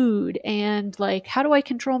my food? And, like, how do I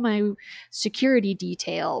control my security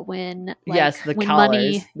detail when, like, the when collars,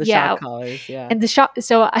 money, the shop collars, and the shop.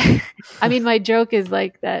 So I mean, my joke is,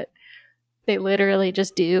 like, that they literally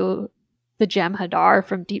just do the Jem'Hadar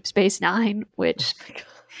from Deep Space Nine, which,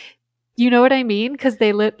 you know what I mean? Because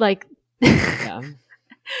they lit, like,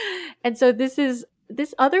 and so this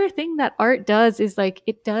other thing that art does is, like,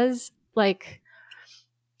 it does, like,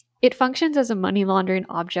 it functions as a money laundering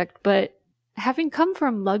object, but having come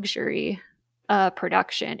from luxury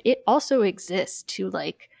production, it also exists to,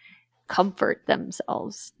 like, comfort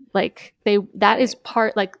themselves. Like, that is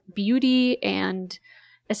part, like, beauty and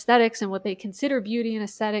aesthetics, and what they consider beauty and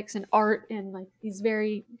aesthetics and art, and, like, these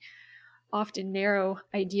very often narrow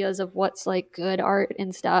ideas of what's, like, good art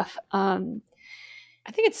and stuff. I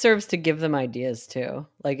think it serves to give them ideas too.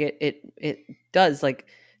 Like, it does, like,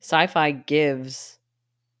 sci-fi gives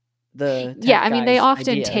the I mean, they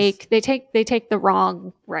often take the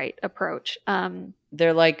wrong approach.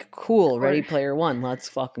 They're like, cool, Ready Player One, let's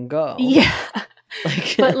fucking go. Yeah.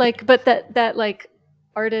 but that like,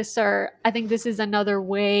 artists are, I think this is another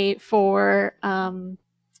way for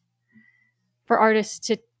artists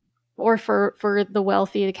to, or for the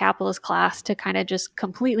wealthy, the capitalist class, to kind of just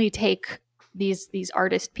completely take these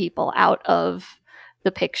artist people out of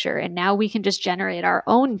the picture, and now we can just generate our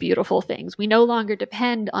own beautiful things. We no longer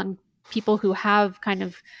depend on people who have kind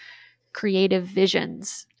of creative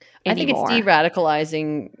visions anymore. I think it's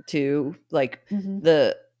de-radicalizing too. Like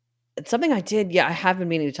something I did, I have been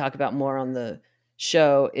meaning to talk about more on the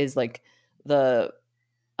show is like the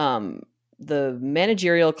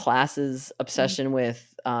managerial classes obsession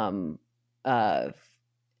with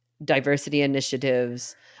diversity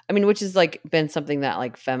initiatives. I mean, which is like been something that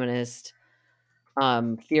like feminist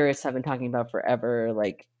theorists have been talking about forever.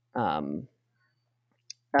 Like,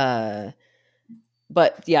 but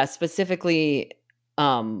yeah, specifically,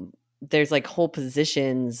 there's like whole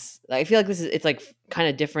positions. I feel like it's like kind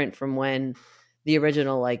of different from when the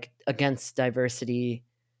original like against diversity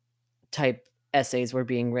type essays were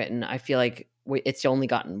being written. I feel like it's only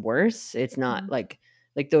gotten worse. It's not like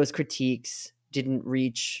those critiques didn't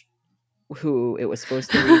reach who it was supposed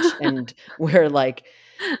to reach, and we're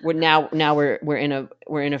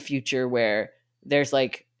in a future where there's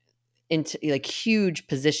like into like huge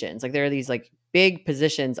positions. Like there are these like big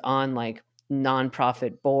positions on like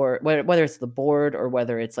nonprofit board, whether it's the board or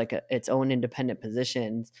whether it's like its own independent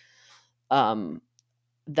positions,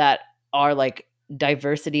 that are like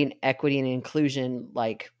diversity and equity and inclusion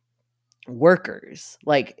like workers.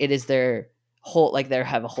 Like it is their whole, like they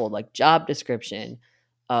have a whole like job description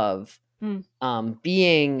of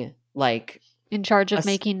being like in charge of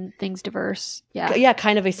making things diverse.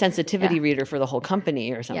 Kind of a sensitivity reader for the whole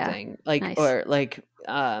company or something. Like nice. Or like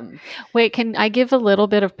wait, can I give a little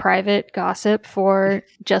bit of private gossip for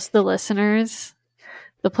just the listeners?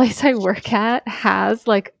 The place I work at has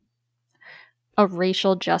like a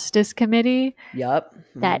racial justice committee. Yep.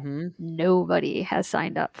 That nobody has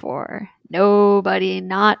signed up for. Nobody,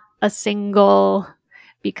 not a single,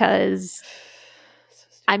 because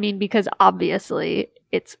obviously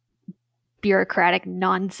it's bureaucratic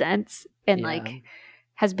nonsense and like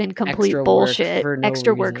has been complete bullshit,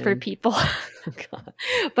 extra work for people.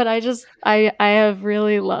 But I have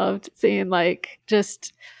really loved seeing like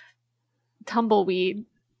just tumbleweed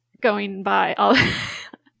going by all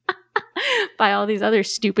by all these other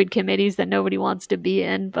stupid committees that nobody wants to be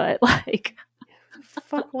in, but like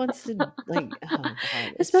fuck wants to like God,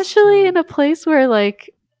 especially in a place where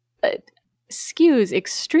like skews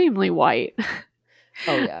extremely white.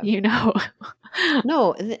 Oh yeah. You know.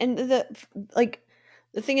 No, and the like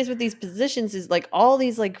the thing is with these positions is like all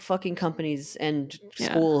these like fucking companies and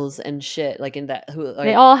schools and shit like in that who like,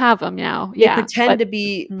 they all have them now. They pretend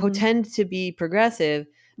to be progressive.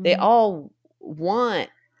 They all want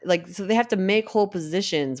like, so they have to make whole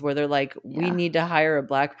positions where they're like, we need to hire a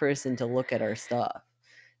black person to look at our stuff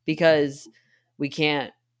because we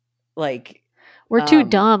can't like we're too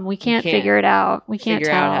dumb. We can't figure it out. We can't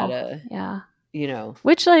tell out how to you know,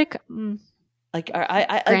 which like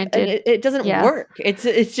granted, it doesn't work.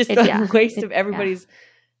 It's just a waste of everybody's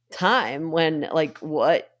time when like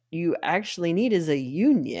what you actually need is a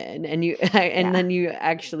union, and you then you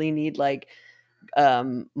actually need like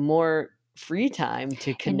more free time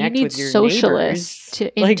to connect with your socialists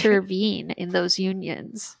neighbors. To intervene in those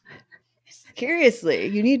unions. Seriously,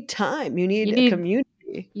 you need time. You need a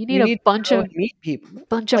community. You need a bunch of meet people.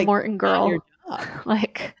 Bunch of Morton girl.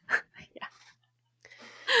 Like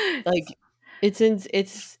like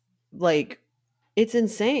it's like it's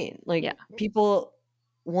insane. Like people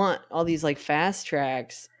want all these like fast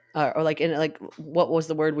tracks or like in like what was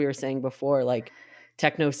the word we were saying before, like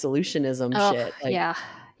techno solutionism shit. Like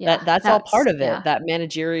that's all part of it. That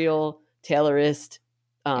managerial Taylorist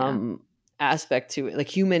aspect to it, like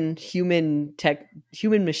human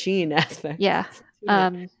machine aspect. Yeah.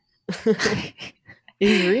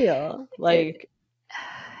 Is real. Like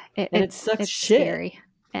it's such shit. Scary.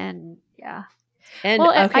 And and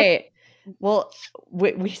well,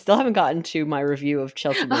 we still haven't gotten to my review of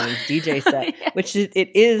Chelsea Manning's DJ set, which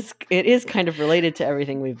it is kind of related to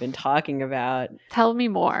everything we've been talking about. Tell me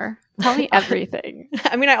more. Tell me everything.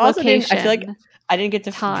 I mean, I also I feel like I didn't get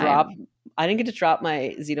to drop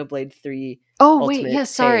my Xenoblade 3. Oh wait,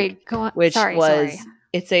 yes, sorry. Go on. Which sorry. What's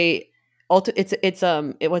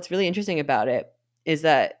really interesting about it is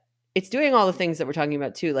that it's doing all the things that we're talking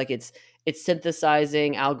about too. Like it's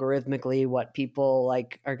synthesizing algorithmically what people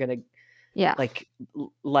like are gonna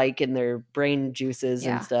like in their brain juices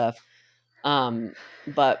and stuff.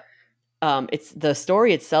 But it's the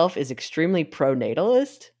story itself is extremely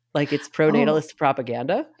pro-natalist. Like it's pro-natalist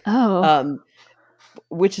propaganda.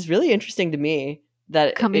 Which is really interesting to me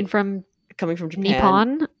that coming from Japan.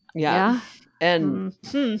 Nippon. Yeah. And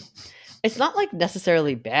it's not like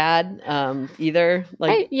necessarily bad either.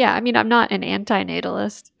 Like I mean, I'm not an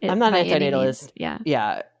anti-natalist. I'm not an anti-natalist.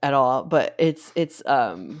 Yeah, at all. But it's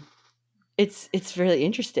it's really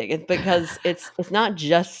interesting because it's not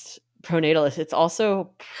just pro-natalist, it's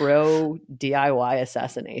also pro DIY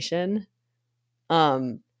assassination.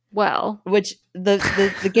 Well, which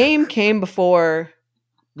the game came before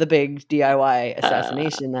the big DIY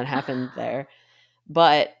assassination that happened there,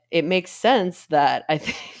 but it makes sense that I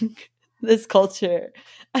think this culture,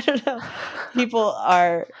 I don't know, people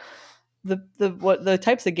are the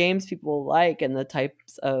types of games people like and the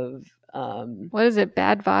types of what is it?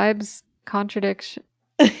 Bad vibes, contradiction.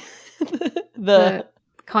 the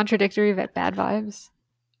contradictory bad vibes.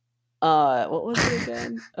 What was it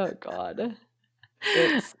again? Oh god,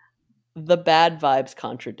 it's the bad vibes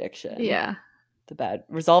contradiction. Yeah,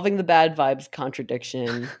 resolving the bad vibes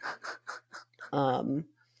contradiction.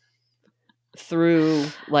 Through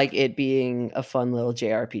like it being a fun little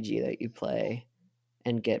JRPG that you play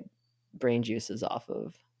and get brain juices off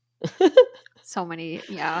of. So many,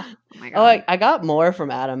 yeah. Oh my god. Oh, I got more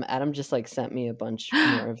from Adam. Adam just like sent me a bunch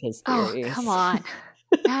more of his theories. Oh, come on,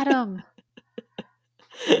 Adam.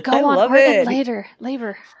 Go on art and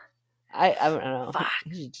labor. I don't know.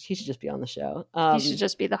 He should just be on the show. He should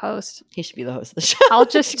just be the host. He should be the host of the show. I'll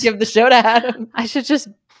just give the show to Adam. I should just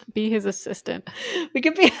be his assistant. We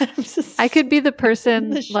could be Adam's assistant. I could be the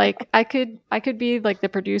person like I could be like the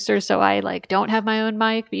producer, so I like don't have my own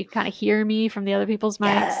mic, but you kind of hear me from the other people's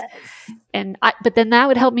mics. Yes. And but then that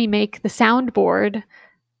would help me make the soundboard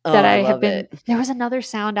that I have been. There was another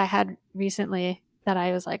sound I had recently that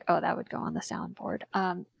I was like, oh, that would go on the soundboard.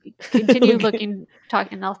 Continue talking,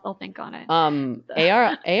 and I'll think on it.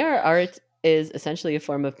 AR art is essentially a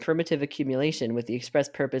form of primitive accumulation with the express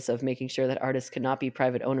purpose of making sure that artists cannot be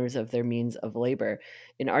private owners of their means of labor.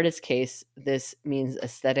 In artists' case, this means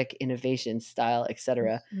aesthetic innovation, style,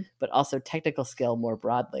 etc., but also technical skill more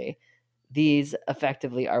broadly. These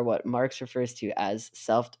effectively are what Marx refers to as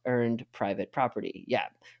self-earned private property. Yeah,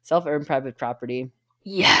 self-earned private property.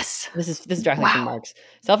 Yes. This is directly from Marx.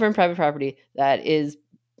 Self-earned private property that is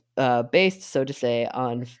based, so to say,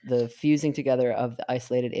 on the fusing together of the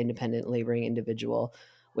isolated, independent, laboring individual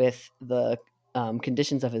with the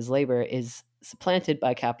conditions of his labor is supplanted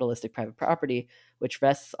by capitalistic private property, which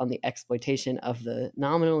rests on the exploitation of the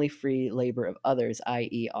nominally free labor of others,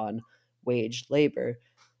 i.e. on wage labor.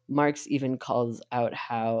 Marx even calls out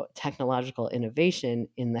how technological innovation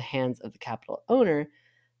in the hands of the capital owner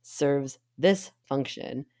serves this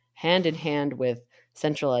function, hand in hand with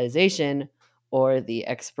centralization or the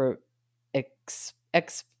expropriation. It is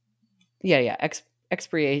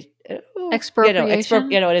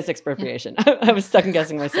expropriation. Yeah. I was second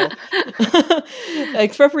guessing myself.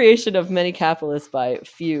 Expropriation of many capitalists by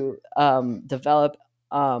few develop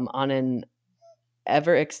on an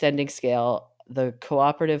ever extending scale the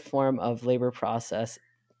cooperative form of labor process,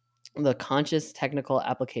 the conscious technical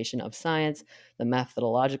application of science, the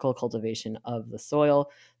methodological cultivation of the soil,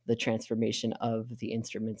 the transformation of the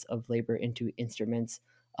instruments of labor into instruments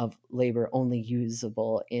of labor only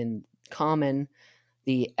usable in common,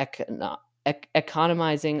 the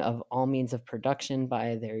economizing of all means of production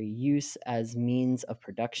by their use as means of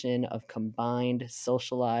production of combined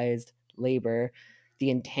socialized labor, the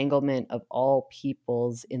entanglement of all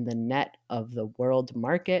peoples in the net of the world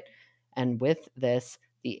market, and with this,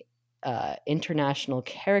 the international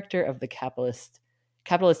character of the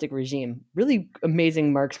capitalistic regime. Really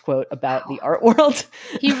amazing Marx quote about the art world.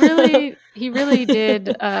 He really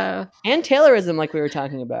did. And Taylorism, like we were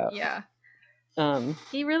talking about. Yeah.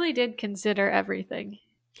 He really did consider everything.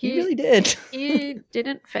 He really did. He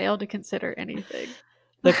didn't fail to consider anything.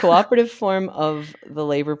 The cooperative form of the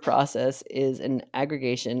labor process is an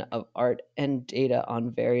aggregation of art and data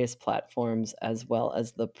on various platforms, as well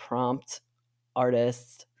as the prompt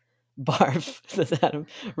artists, barf, says Adam,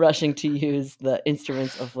 rushing to use the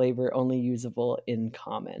instruments of labor only usable in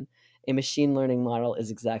common. A machine learning model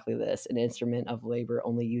is exactly this, an instrument of labor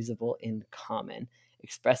only usable in common,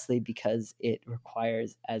 expressly because it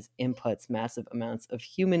requires as inputs massive amounts of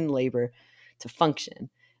human labor to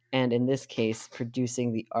function, and in this case,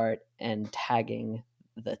 producing the art and tagging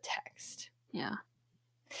the text. Yeah.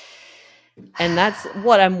 And that's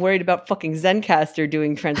what I'm worried about fucking Zencastr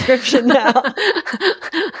doing transcription now.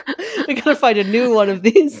 We gotta find a new one of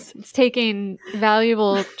these. It's taking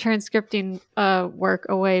valuable transcripting work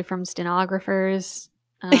away from stenographers.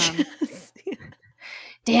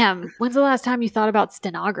 Damn, when's the last time you thought about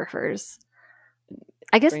stenographers?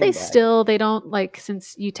 I guess they don't, like,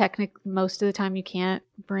 since you most of the time you can't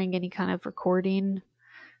bring any kind of recording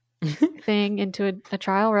thing into a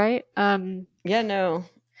trial, right? Yeah, no.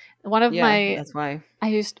 One of my that's why I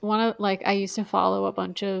used to follow a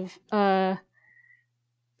bunch of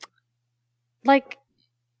like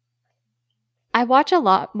I watch a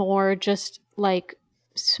lot more just like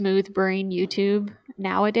smooth brain YouTube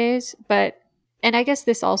nowadays, and I guess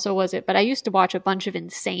this also was it, but I used to watch a bunch of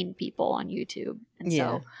insane people on YouTube. And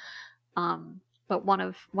so but one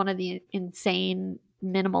of the insane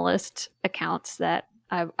minimalist accounts that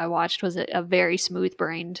I watched was a very smooth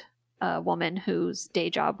brained woman whose day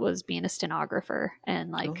job was being a stenographer,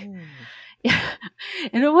 and like yeah,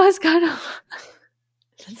 and it was kind of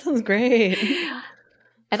that sounds great.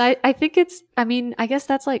 And I think I guess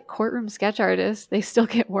that's like courtroom sketch artists. They still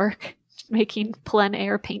get work making plein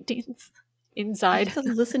air paintings inside. I have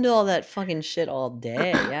to listen to all that fucking shit all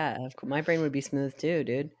day. Yeah, my brain would be smooth too,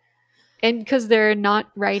 dude. And because they're not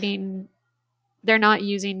using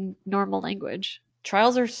normal language.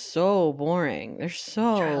 Trials are so boring. They're so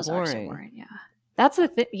boring. Are so boring. Yeah, that's the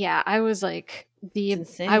thing. Yeah, I was like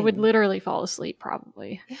I would literally fall asleep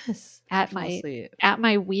probably. Yes, at my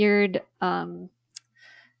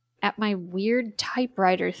weird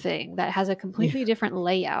typewriter thing that has a completely different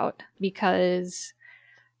layout, because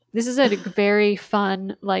this is a very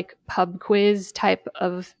fun like pub quiz type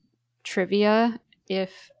of trivia.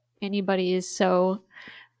 If anybody is so,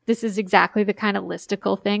 this is exactly the kind of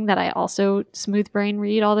listicle thing that I also smooth brain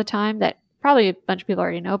read all the time, that probably a bunch of people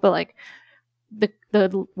already know, but like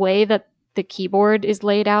the way that the keyboard is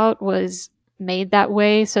laid out was made that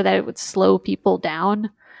way so that it would slow people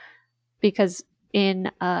down, because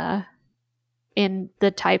in the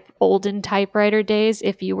olden typewriter days,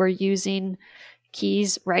 if you were using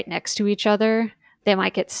keys right next to each other, they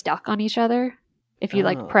might get stuck on each other. If you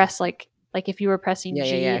like press like if you were pressing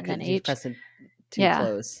G and then H, press it too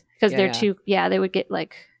close, because they're too they would get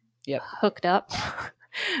like hooked up.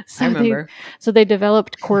 I remember. So they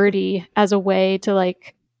developed QWERTY as a way to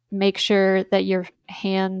like make sure that your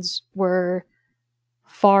hands were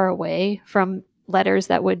far away from letters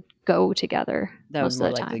that would go together. That most would more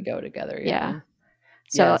of the likely time. go together. Yeah.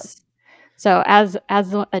 So as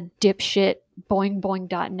a dipshit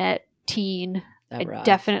boingboing.net teen, I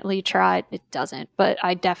definitely tried. It doesn't, but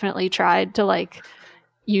I definitely tried to like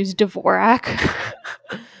use Dvorak.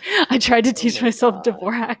 I tried to teach myself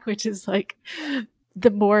Dvorak, which is like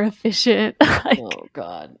the more efficient. Like, oh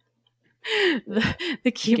God.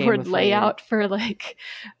 The keyboard layout for like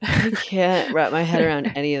I can't wrap my head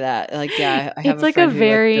around any of that. Like, I have it's like a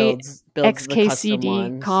very builds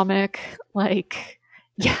XKCD comic. Like,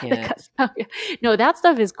 no, that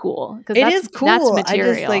stuff is cool because it is cool. That's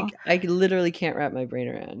material. I literally can't wrap my brain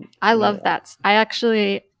around. I love that. I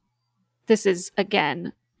actually, this is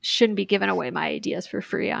again, shouldn't be giving away my ideas for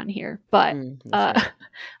free on here, but right.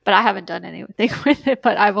 But I haven't done anything with it.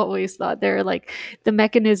 But I've always thought they're like the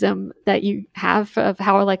mechanism that you have of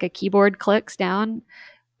how like a keyboard clicks down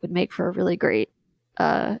would make for a really great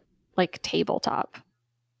like tabletop.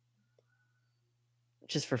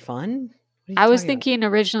 Just for fun? I was thinking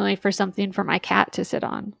originally for something for my cat to sit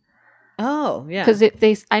on. Oh, yeah.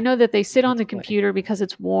 Because I know that they sit on the computer because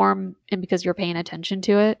it's warm and because you're paying attention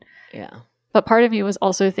to it. Yeah. But part of me was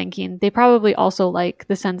also thinking they probably also like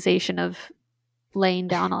the sensation of laying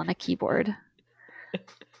down on a keyboard.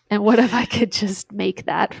 And what if I could just make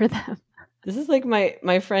that for them? This is like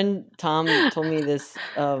my friend Tom told me this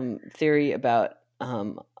theory about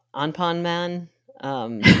Anpan Man,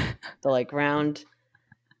 the like round.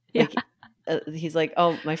 Like, he's like,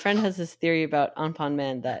 oh, my friend has this theory about Anpan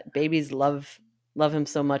Man that babies love him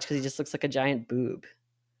so much because he just looks like a giant boob.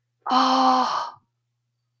 Oh.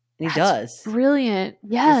 And he does. Brilliant.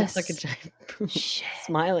 Yes. He looks like a giant boob.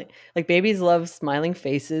 Smiling. Like babies love smiling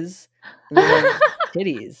faces and they love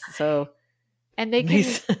titties. So and they can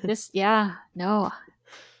no.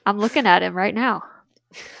 I'm looking at him right now.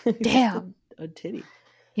 Damn. A titty.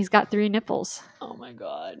 He's got 3 nipples. Oh my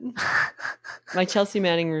God. My Chelsea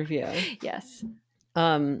Manning review. Yes.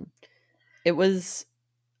 It was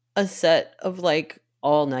a set of like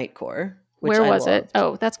all nightcore. Where was it?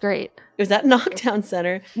 Oh, that's great. It was at Knockdown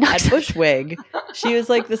Center at Bushwig. She was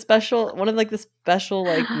like one of the special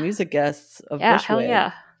like music guests of Bushwig. Hell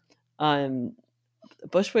yeah.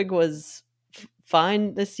 Bushwig was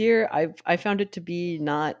fine this year. I found it to be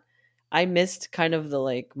not. I missed kind of the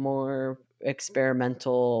like more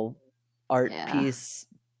experimental art piece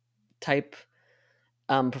type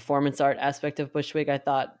performance art aspect of Bushwig. I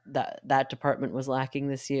thought that department was lacking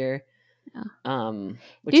this year. Yeah.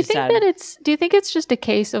 Do you think it's just a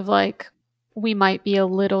case of like we might be a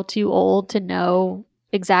little too old to know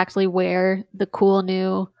exactly where the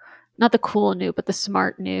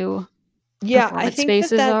smart new performance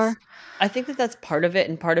spaces are? I think that's part of it,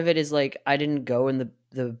 and part of it is like I didn't go in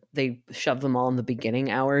they shoved them all in the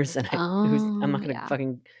beginning hours, and I'm not gonna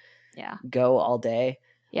fucking go all day.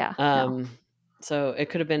 Yeah. So it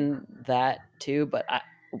could have been that too, but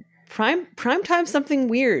prime time something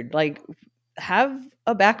weird. Like, have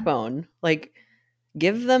a backbone. Like,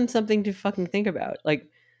 give them something to fucking think about. Like,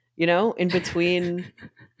 you know, in between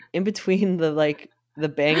the like the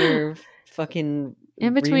banger fucking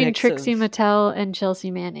in between remix Trixie of Mattel and Chelsea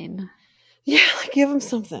Manning. Yeah, like, give them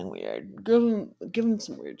something weird. Give them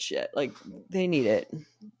some weird shit. Like, they need it.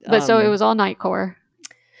 But so it was all Nightcore.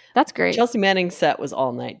 That's great. Chelsea Manning's set was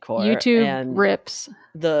all Nightcore. YouTube and rips.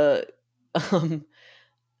 The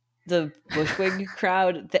Bushwig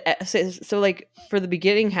crowd. So like for the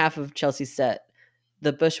beginning half of Chelsea's set,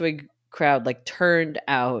 the Bushwig crowd like turned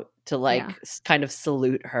out to like kind of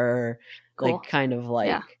salute her, Cool. like kind of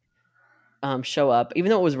like show up, even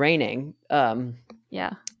though it was raining.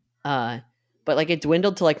 But like it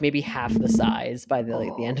dwindled to like maybe half the size by the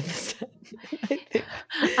like the end of the set.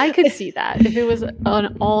 I could see that if it was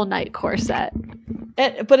an all Nightcore set.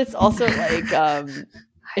 But it's also like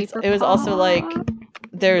it was also like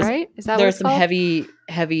there's some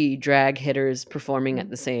heavy drag hitters performing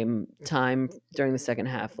at the same time during the second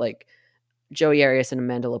half, like Joey Arias and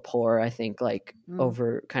Amanda Lepore, I think like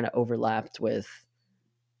overlapped with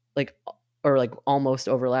like, or like almost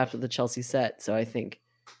overlapped with the Chelsea set. So I think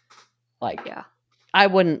like I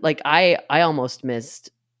wouldn't like I almost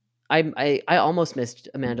missed I almost missed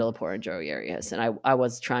Amanda Lepore and Joey Arias, and I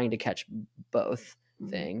was trying to catch both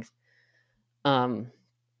things.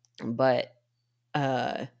 But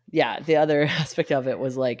the other aspect of it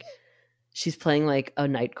was like she's playing like a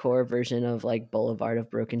Nightcore version of like Boulevard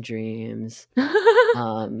of Broken Dreams.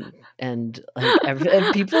 And like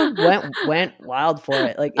and people went wild for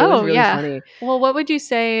it. Like it was really funny. Well, what would you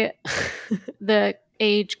say the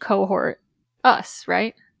age cohort? Us,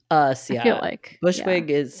 right? Us, yeah. I feel like Bushwig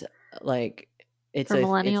is like it's for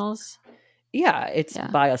millennials. It's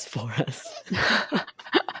by us for us.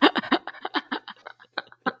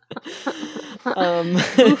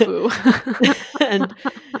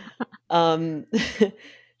 And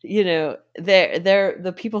you know, they're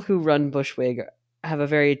the people who run Bushwig have a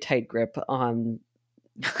very tight grip on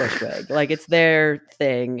Bushwig. Like it's their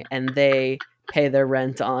thing, and they pay their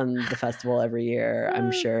rent on the festival every year,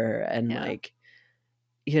 I'm sure. And like,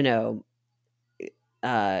 you know,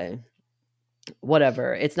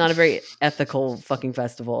 whatever. It's not a very ethical fucking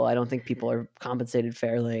festival. I don't think people are compensated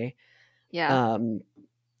fairly.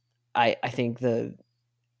 I think the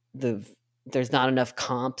there's not enough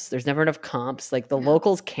comps. There's never enough comps. Like the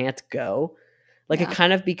locals can't go. Like it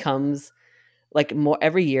kind of becomes like more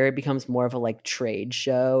every year. It becomes more of a like trade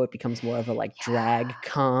show. It becomes more of a like drag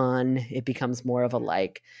con. It becomes more of a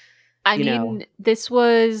like. I mean, this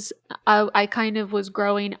was I kind of was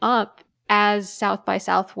growing up as South by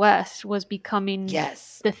Southwest was becoming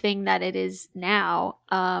the thing that it is now.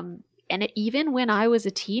 And even when I was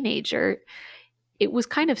a teenager, it was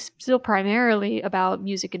kind of still primarily about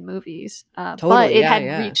music and movies. But it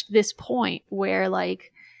had reached this point where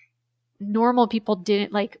like normal people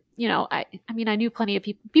didn't like, you know, I mean, I knew plenty of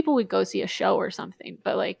people would go see a show or something,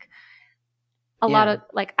 but like a lot of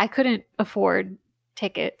like, I couldn't afford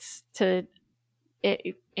tickets to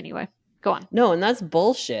it. Anyway, go on. No, and that's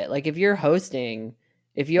bullshit. Like if you're hosting,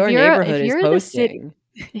 if your neighborhood is hosting,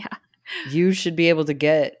 you should be able to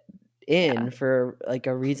get in for like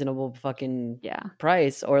a reasonable fucking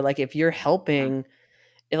price. Or like if you're helping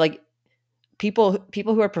like people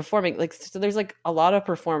who are performing, like so there's like a lot of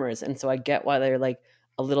performers, and so I get why they're like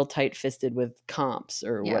a little tight-fisted with comps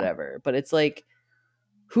or whatever, but it's like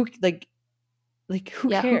who cares?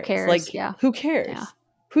 Who cares? Like who cares?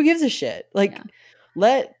 Who gives a shit? Like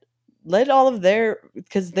let all of their,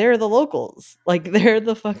 because they're the locals, like they're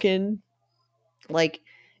the fucking, like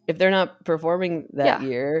if they're not performing that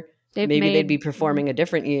year, maybe they'd be performing a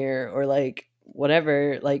different year or like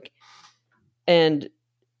whatever, like, and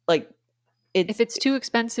like if it's too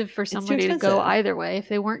expensive for somebody to go either way, if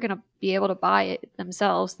they weren't going to be able to buy it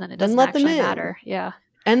themselves, then it doesn't actually matter.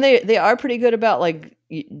 And they are pretty good about like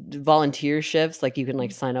volunteer shifts. Like you can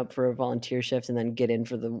like sign up for a volunteer shift and then get in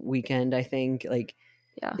for the weekend, I think. Like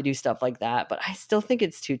they do stuff like that, but I still think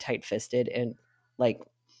it's too tight-fisted and like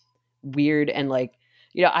weird. And like,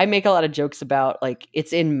 you know, I make a lot of jokes about like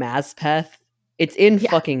it's in Mazpeth. It's in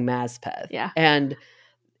fucking Mazpeth. And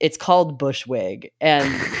it's called Bushwig,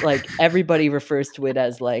 and like everybody refers to it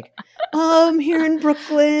as like, oh, I'm here in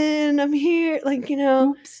Brooklyn. I'm here, like, you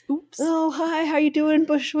know, oops. Oh, hi, how you doing,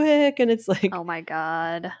 Bushwick? And it's like, oh my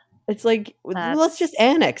god, it's like let's just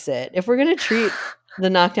annex it. If we're gonna treat the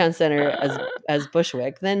Knockdown Center as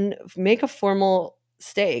Bushwick, then make a formal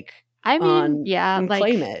stake. I mean, and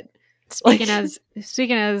claim it. Speaking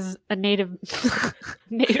as a native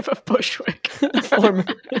of Bushwick. Former.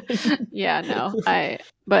 Yeah, no.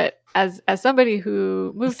 But as somebody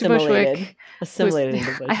who moved to Bushwick, assimilated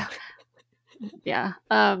into Bushwick. Yeah.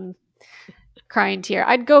 Crying tear.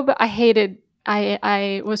 I'd go, but I hated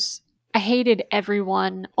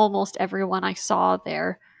everyone, almost everyone I saw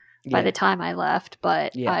there by the time I left,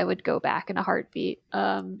 but I would go back in a heartbeat.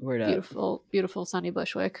 Beautiful, beautiful sunny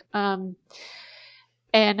Bushwick. But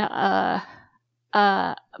I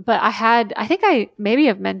think I maybe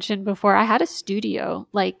have mentioned before, I had a studio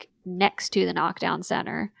like next to the Knockdown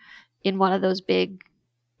Center in one of those big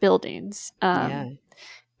buildings.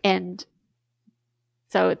 And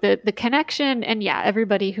so the connection, and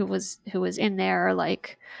everybody who was in there,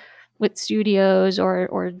 like with studios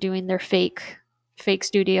or doing their fake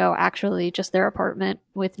studio, actually just their apartment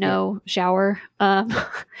with no shower. But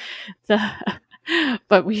I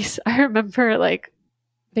remember like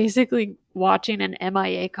basically watching an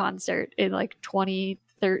MIA concert in like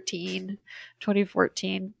 2013,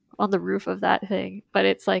 2014 on the roof of that thing. But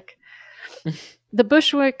it's like the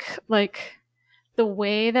Bushwick, like the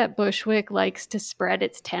way that Bushwick likes to spread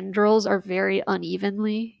its tendrils are very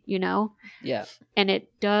unevenly, you know? Yeah. And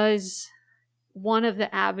it does, one of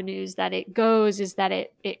the avenues that it goes is that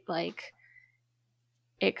it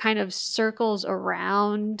kind of circles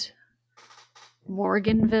around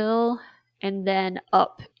Morganville and then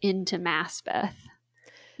up into Maspeth,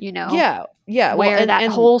 you know? Yeah. Yeah. Where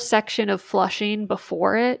and whole section of Flushing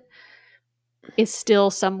before it is still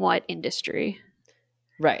somewhat industry.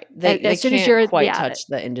 Right. They can't quite touch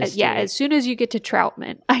the industry. As soon as you get to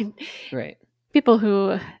Troutman, right. People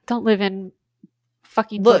who don't live in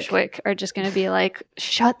fucking Bushwick are just going to be like,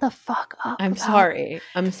 shut the fuck up. I'm sorry.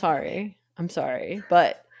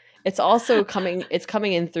 But it's also coming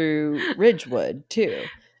in through Ridgewood too.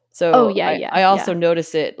 So I also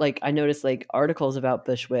notice it, like I notice like articles about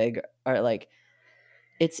Bushwick are like,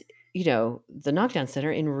 it's, you know, the Knockdown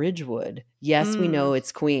Center in Ridgewood. Yes, we know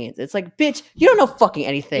it's Queens. It's like, bitch, you don't know fucking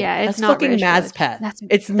anything. Yeah, it's not fucking Maspeth.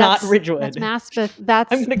 It's not Ridgewood. That's Maspeth.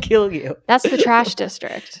 I'm gonna kill you. That's the trash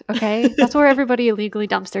district. Okay, that's where everybody illegally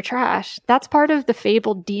dumps their trash. That's part of the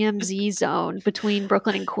fabled DMZ zone between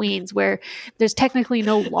Brooklyn and Queens, where there's technically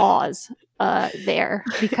no laws there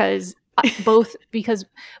because both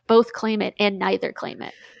claim it and neither claim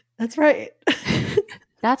it. That's right.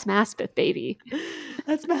 That's Maspeth, baby.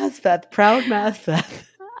 That's Maspeth. Proud Maspeth.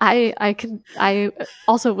 I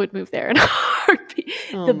also would move there in a heartbeat.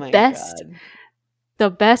 Oh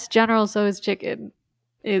the best General Tso's chicken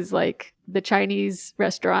is like the Chinese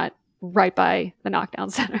restaurant right by the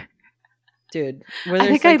Knockdown Center. Dude, I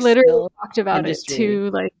think I literally talked about it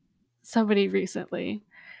to like somebody recently.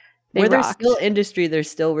 There's still industry, there's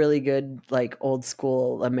still really good like old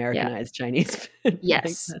school Americanized Chinese food.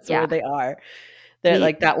 Yes, like, that's where they are. They're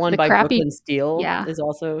like that one by crappy, Brooklyn Steel is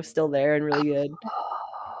also still there and really good.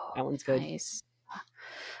 That one's good. Nice.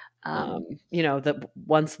 You know,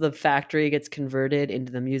 once the factory gets converted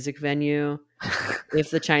into the music venue,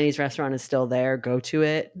 if the Chinese restaurant is still there, go to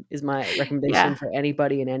it is my recommendation for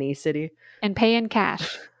anybody in any city. And pay in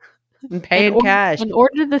cash. cash. And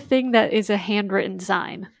order the thing that is a handwritten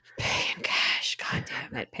sign. Pay in cash. God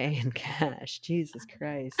damn it. Pay in cash. Jesus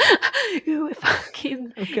Christ. You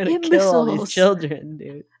fucking I'm gonna kill all these children,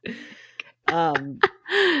 dude.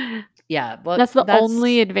 Yeah, but that's the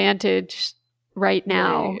only advantage right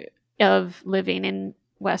now of living in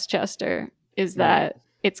Westchester is that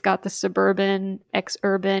it's got the suburban,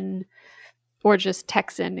 ex-urban, or just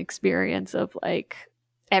Texan experience of like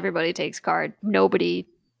everybody takes card. Nobody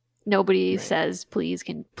says please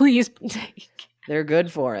take. They're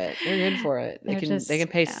good for it. They can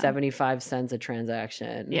pay 75 cents a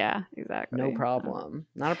transaction. Yeah, exactly. No problem.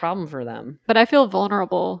 Not a problem for them. But I feel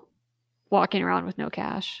vulnerable walking around with no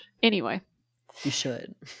cash. Anyway. You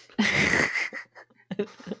should.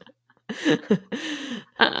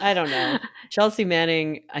 I don't know. Chelsea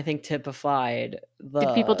Manning, I think, typified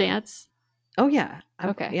Did people dance? Oh yeah.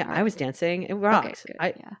 Okay. Yeah, I was dancing. It rocked.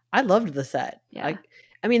 Okay, I loved the set. Yeah.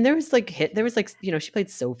 I mean, there was like you know, she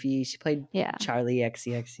played Sophie, she played Charlie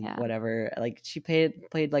XCX, whatever. Like she played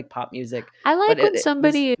like pop music. I like when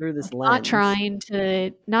somebody through this not trying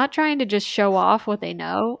to just show off what they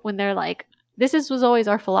know, when they're like, was always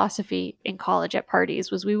our philosophy in college at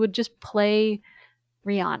parties, was we would just play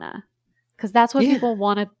Rihanna because that's what people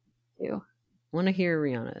want to do. Want to hear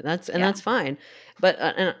Rihanna. That's fine. But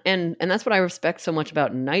and that's what I respect so much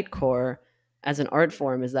about Nightcore as an art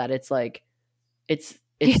form, is that it's like it's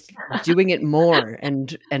doing it more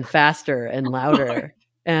and faster and louder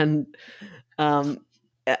and you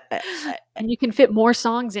can fit more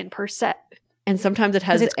songs in per set. And sometimes it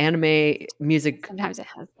has anime music. Sometimes it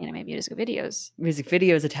has anime music videos. Music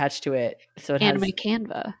videos attached to it. So it anime has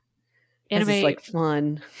Canva. Anime this, like,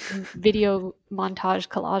 fun video montage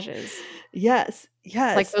collages. Yes.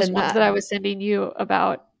 Like those ones that I was sending you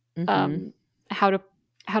about how to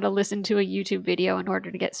listen to a YouTube video in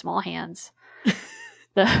order to get small hands.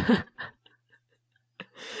 I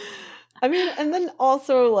mean, and then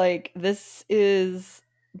also like this is,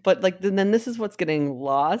 but like then this is what's getting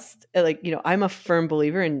lost. Like, you know, I'm a firm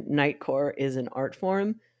believer in Nightcore is an art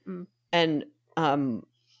form, and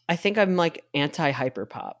I think I'm like anti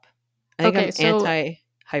hyperpop. I think I'm anti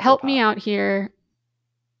hyperpop. Help me out here.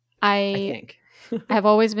 I think I've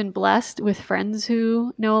always been blessed with friends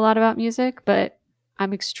who know a lot about music, but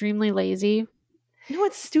I'm extremely lazy. No,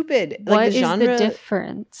 it's stupid. What like the genre, is the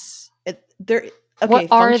difference?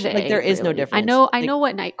 What are they? Like there is really? No difference. I know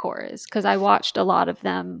what Nightcore is because I watched a lot of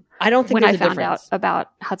them. I don't think when I found out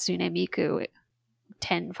about Hatsune Miku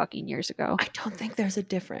 10 fucking years ago. I don't think there's a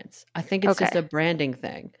difference. I think it's just a branding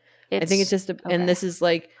thing. I think it's just and this is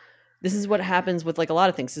what happens with like a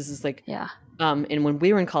lot of things. This is like and when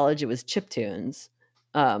we were in college, it was chiptunes.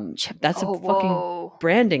 That's a fucking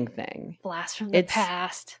branding thing. Blast from the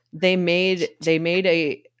past. They made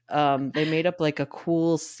up like a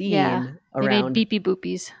cool scene around. They made beepy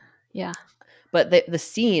boopies. Yeah. But the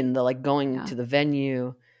scene, the like going to the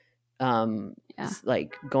venue,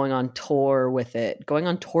 like going on tour with it, going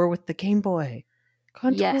on tour with the Game Boy. Go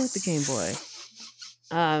on tour with the Game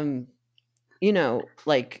Boy. You know,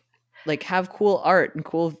 like have cool art and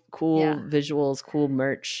cool visuals, cool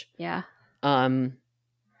merch. Yeah.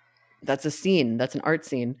 That's a scene. That's an art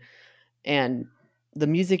scene. And the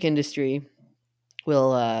music industry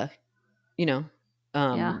will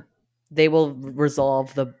they will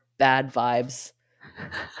resolve the bad vibes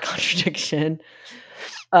contradiction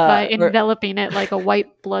by enveloping it like a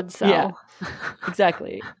white blood cell. Yeah,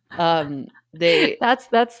 exactly. That's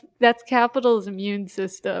capital's immune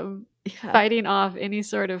system fighting off any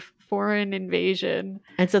sort of foreign invasion.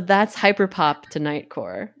 And so that's hyperpop to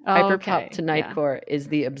Nightcore. Hyperpop to Nightcore is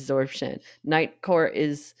the absorption. Nightcore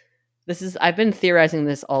is I've been theorizing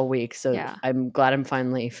this all week, so I'm glad I'm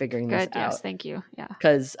finally figuring this out. Yes, thank you. Yeah.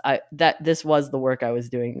 Because this was the work I was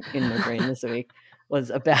doing in my brain this week, was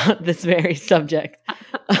about this very subject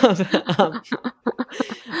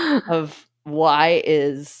of why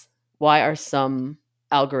are some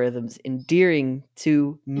algorithms endearing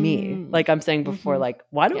to me? Like I'm saying before, like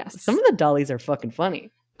why do some of the dollies are fucking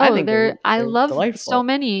funny? I love delightful. So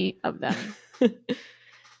many of them.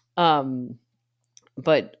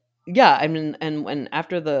 But yeah, I mean, and when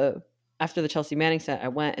after the Chelsea Manning set, I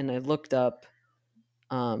went and I looked up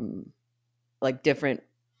like different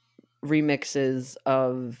remixes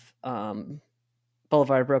of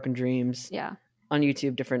Boulevard of Broken Dreams on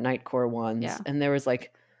YouTube, different Nightcore ones, and there was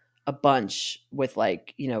like a bunch with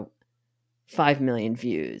like 5 million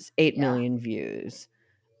views, 8 million views.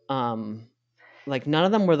 Like none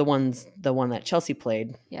of them were the one that Chelsea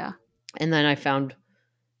played. Yeah. And then I found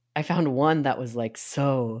one that was like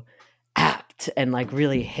so apt and like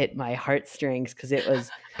really hit my heartstrings because it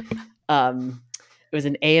was an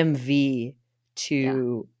AMV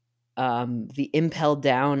to the Impel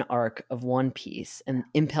Down arc of One Piece, and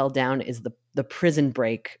Impel Down is the prison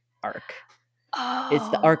break arc. Oh. It's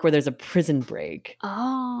the arc where there's a prison break.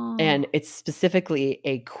 Oh. And it's specifically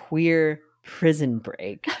a queer prison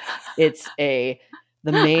break. It's the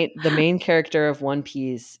main character of One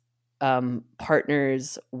Piece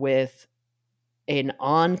partners with an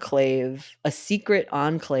enclave, a secret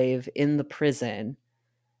enclave in the prison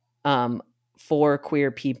for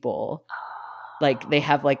queer people. Like they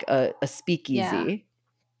have like a speakeasy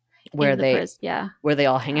where they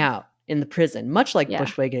all hang out in the prison, much like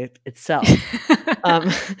Bushwick itself.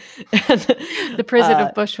 The prison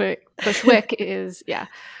of Bushwick is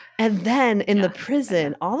And then in the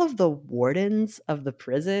prison, all of the wardens of the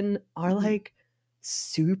prison are like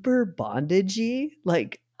super bondagey,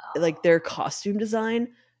 like their costume design.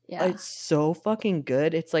 It's so fucking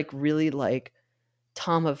good. It's like really like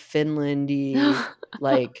Tom of Finland-y,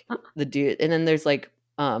 like the dude. And then there's like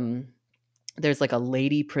a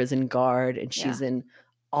lady prison guard, and she's in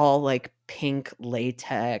all like pink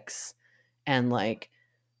latex and like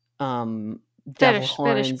devil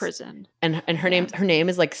horns. Fetish prison. And her name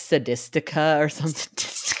is like Sadistica or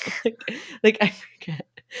something. Like I forget.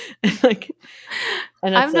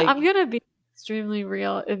 I'm gonna be extremely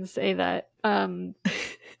real and say that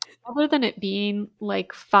other than it being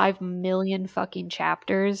like 5 million fucking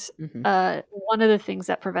chapters, one of the things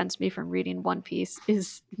that prevents me from reading One Piece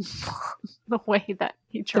is the way that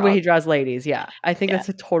he draws. The way he draws ladies, yeah. I think that's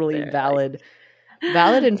a totally valid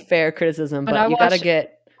Valid and fair criticism, but you gotta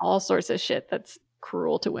get all sorts of shit that's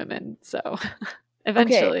cruel to women. So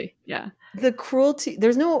eventually, yeah. The cruelty.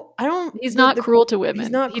 There's no. I don't. He's not cruel to women. He's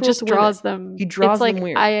not. He just draws them. He draws them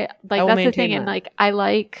weird. That's the thing, and like I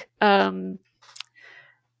like.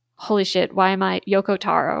 Holy shit! Why am I Yoko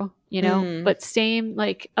Taro? You know, but same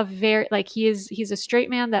like a very like he's a straight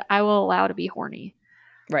man that I will allow to be horny,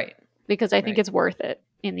 right? Because I think it's worth it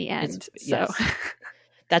in the end. Yes.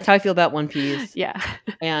 That's how I feel about One Piece. Yeah,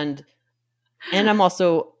 and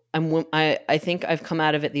I think I've come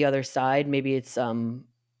out of it the other side. Maybe it's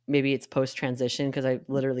post transition because I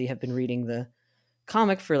literally have been reading the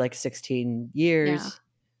comic for like 16 years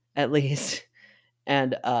at least,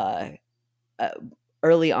 and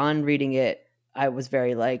early on reading it, I was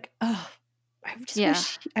very like, oh,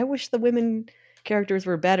 I wish the women characters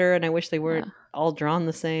were better, and I wish they weren't all drawn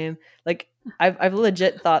the same. Like I've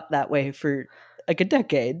legit thought that way for like a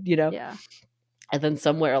decade, you know. Yeah. And then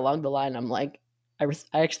somewhere along the line, I'm like, I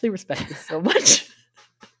actually respect this so much.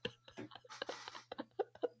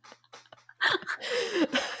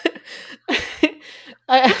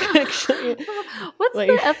 What's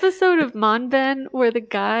the episode of Monben where the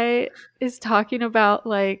guy is talking about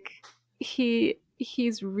like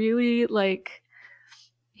he's really like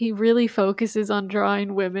he really focuses on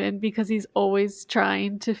drawing women because he's always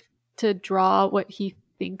trying to draw what he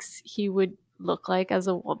thinks he would look like as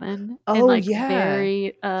a woman. Oh, and like yeah.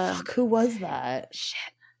 Very fuck, who was that?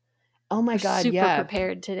 Shit. Oh my god, super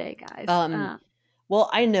prepared today, guys. Well,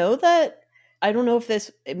 I know that I don't know if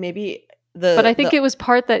this maybe but I think it was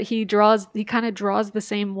part that he kind of draws the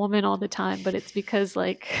same woman all the time, but it's because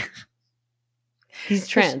like he's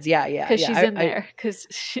trans. Yeah. Because she's in there. Because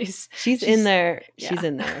she's in there. Yeah. She's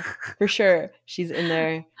in there for sure. She's in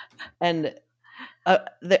there, and I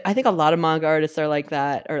think a lot of manga artists are like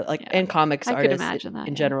that, or like and comics artists imagine that,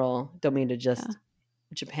 in general. Don't mean to just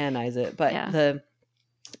Japanize it, but the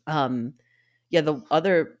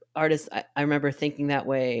other artist I remember thinking that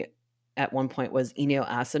way at one point was Inio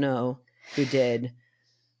Asano, who did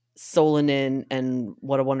Solanin and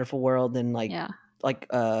What a Wonderful World and like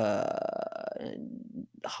Nijigahara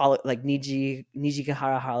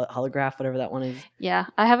Holograph, whatever that one is. Yeah,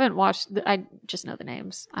 I haven't watched. I just know the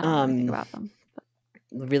names. I don't know anything about them.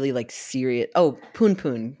 Really like serious. Oh,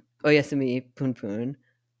 Poon Oyasumi Poon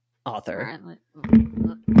author.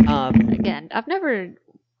 Again, I've never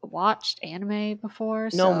watched anime before.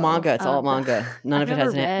 No, manga. It's all manga. None of it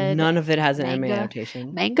has an anime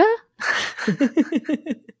adaptation. Manga?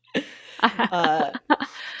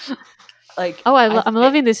 I'm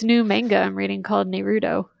loving this new manga I'm reading called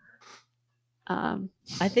Naruto. I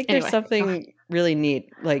think there's something really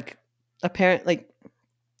neat. Like apparently,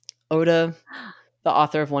 Oda, the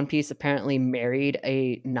author of One Piece, apparently married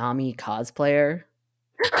a Nami cosplayer.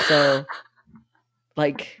 So,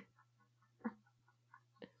 like,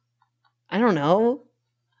 I don't know.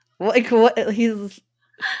 Like, what he's...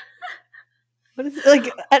 What is...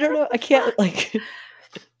 Like, I don't know. I can't, like...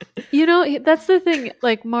 You know, that's the thing.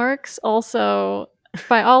 Like, Marx also,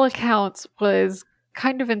 by all accounts, was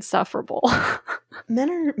kind of insufferable.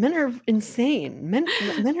 Men are insane. Men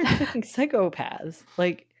are fucking psychopaths.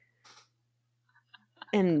 Like...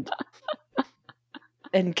 And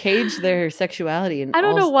cage their sexuality in I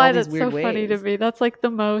don't know why that's so ways. Funny to me. That's like the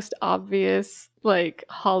most obvious like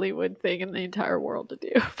Hollywood thing in the entire world to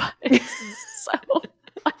do, but it's so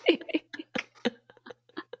funny.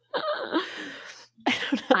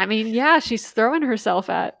 I mean, yeah, she's throwing herself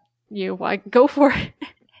at you. Why go for it?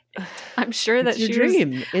 I'm sure that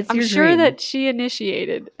I'm sure that she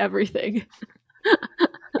initiated everything.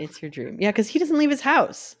 It's your dream. Yeah, because he doesn't leave his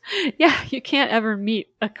house. Yeah, you can't ever meet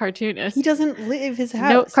a cartoonist. He doesn't leave his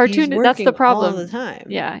house. No, cartoonist. That's the problem. All the time.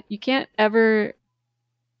 Yeah, you can't ever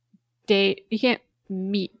date. You can't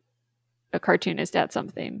meet a cartoonist at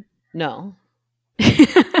something. No.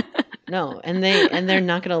 No, and they're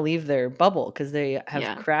not going to leave their bubble because they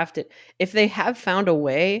have crafted. If they have found a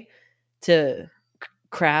way to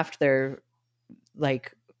craft their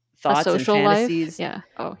like thoughts and fantasies, and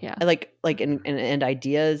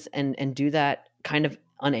ideas and do that kind of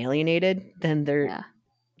unalienated, then they're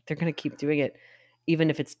gonna keep doing it, even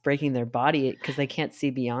if it's breaking their body because they can't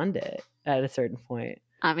see beyond it at a certain point.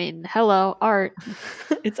 I mean, hello, art.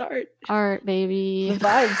 It's art, baby. The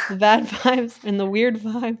vibes, the bad vibes, and the weird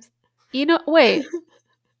vibes. You know, wait.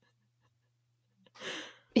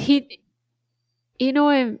 I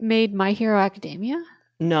made My Hero Academia?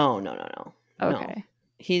 No. Okay. No.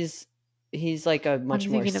 He's like a much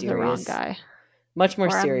more serious, of the wrong guy. Much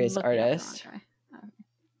more serious artist.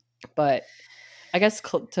 But I guess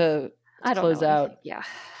to close out, yeah.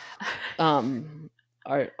 I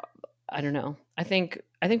don't know.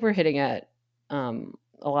 I think we're hitting at a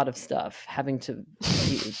lot of stuff, having to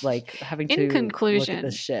In conclusion, look at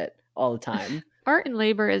this shit all the time. Art and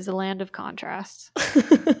labor is a land of contrasts. I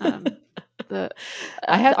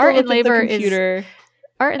have to look at the computer.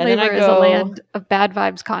 Art and labor is a land of bad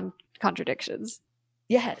vibes, contradictions.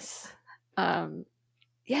 Yes.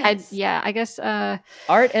 Yes. I guess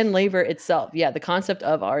art and labor itself. Yeah, the concept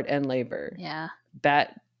of art and labor. Yeah.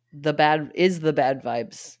 The bad is the bad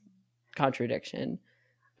vibes contradiction.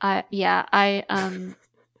 And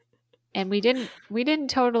we didn't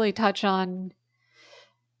totally touch on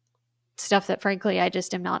stuff that frankly I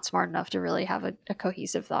just am not smart enough to really have a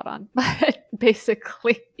cohesive thought on. But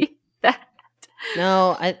basically that.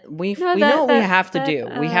 No, we know what we have to do.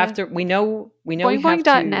 We know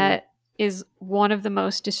Boing.net is one of the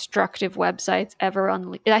most destructive websites ever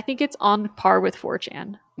I think it's on par with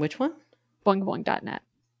 4chan. Which one? Boing.net.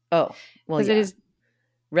 Oh, well, yeah. It is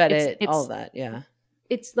Reddit, all of that, yeah.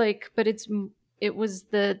 It's like, but it was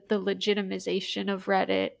the legitimization of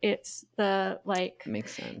Reddit. It's the like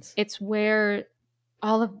makes sense. It's where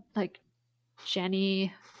all of like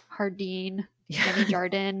Jenny Hardeen, Jenny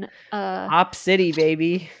Jardin, Op City,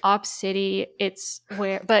 baby. Op City. It's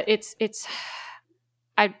where, but it's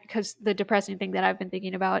because the depressing thing that I've been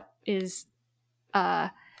thinking about is it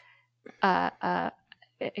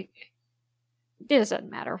doesn't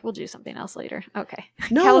matter. We'll do something else later. Okay.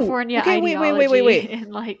 No. California ideology. Wait.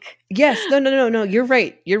 And like. Yes. No. You're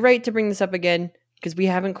right. You're right to bring this up again because we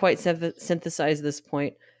haven't quite synthesized this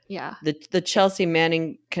point. Yeah. The Chelsea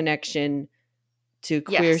Manning connection to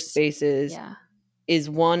queer spaces is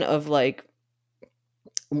one of like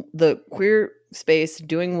the queer space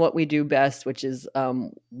doing what we do best, which is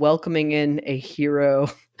welcoming in a hero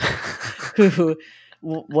who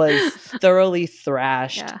was thoroughly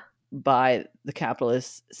thrashed by the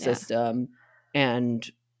capitalist system and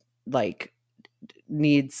like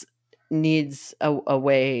needs a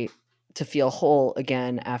way to feel whole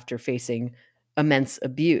again after facing immense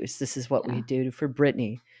abuse. This is what we do for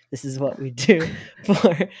Britney. This is what we do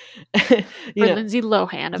for Lindsay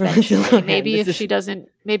Lohan eventually. Maybe if she doesn't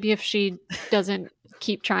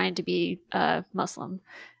keep trying to be Muslim.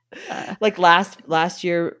 Like last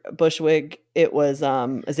year Bushwig, it was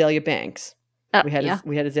Azalea Banks. We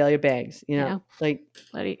had Azalea Banks, like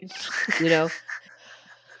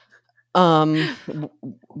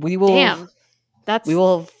we will we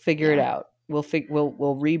will figure it out. We'll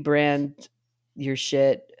rebrand your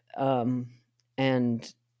shit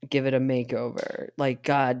and give it a makeover. Like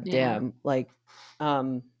god damn. Like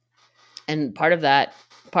and part of that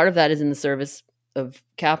is in the service of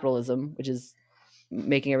capitalism, which is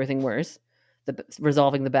making everything worse,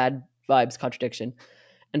 resolving the bad vibes contradiction.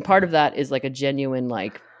 And part of that is like a genuine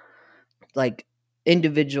like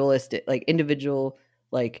individualistic, like individual,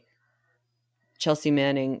 like Chelsea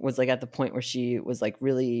Manning was like at the point where she was like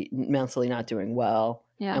really mentally not doing well.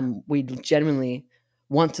 Yeah. And we genuinely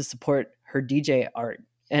want to support her DJ art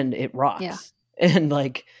and it rocks. Yeah. And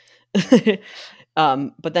like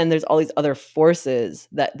but then there's all these other forces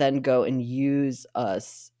that then go and use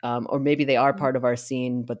us, or maybe they are part of our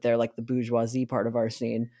scene, but they're like the bourgeoisie part of our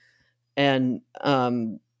scene. And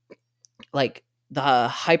like the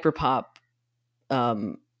hyperpop,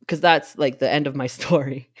 because that's like the end of my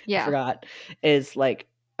story. I forgot, is like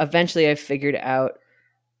eventually I figured out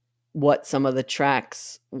what some of the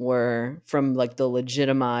tracks were from like the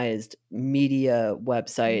legitimized media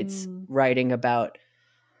websites writing about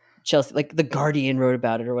Chelsea, like The Guardian wrote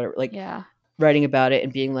about it or whatever, like writing about it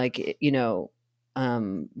and being like,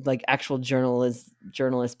 like actual journalists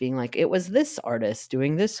being like, it was this artist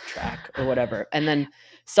doing this track or whatever. And then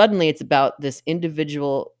suddenly it's about this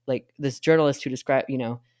individual, like this journalist who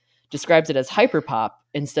describes it as hyperpop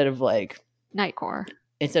instead of like nightcore.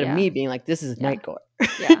 Instead of me being like, this is nightcore.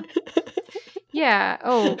 Yeah.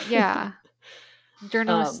 Oh, yeah.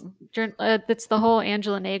 Journalists. That's the whole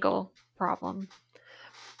Angela Nagel problem.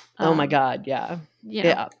 Oh my God. Yeah.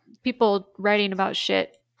 Yeah. People writing about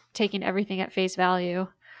shit, taking everything at face value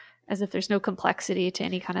as if there's no complexity to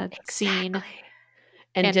any kind of scene.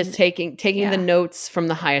 And just taking the notes from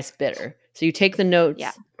the highest bidder. So you take the notes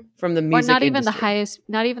from the music industry.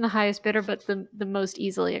 Not even the highest bidder, but the most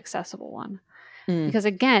easily accessible one. Because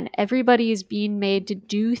again, everybody is being made to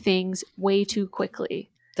do things way too quickly.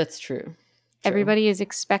 That's true. Everybody is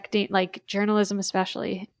expecting, like journalism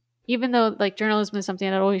especially, even though like journalism is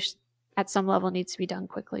something that always at some level needs to be done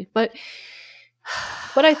quickly. But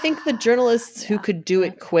I think the journalists who could do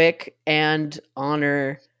it quick and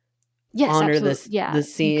honor this the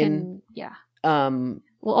scene. Well,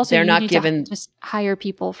 also they're not just hire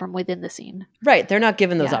people from within the scene. Right. They're not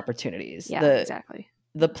given those opportunities. Yeah, exactly.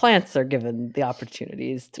 the plants are given the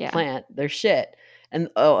opportunities to plant their shit. And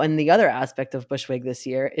the other aspect of Bushwig this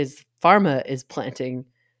year is pharma is planting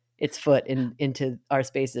its foot into our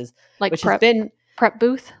spaces, like which has been prep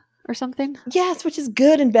booth or something. Yes, which is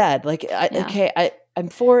good and bad. Like, I'm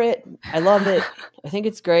for it. I love it. I think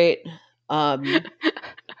it's great.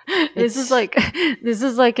 This is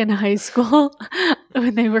like in high school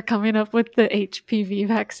when they were coming up with the HPV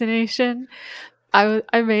vaccination.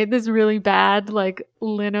 I made this really bad like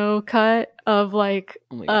lino cut of like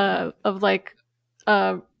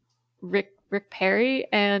Rick Perry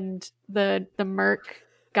and the Merck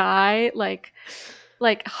guy like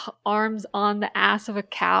arms on the ass of a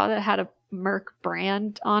cow that had a Merck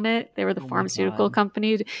brand on it. They were the pharmaceutical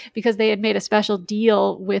company because they had made a special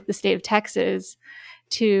deal with the state of Texas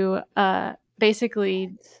to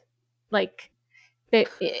basically like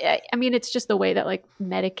I mean it's just the way that like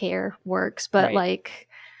Medicare works, but like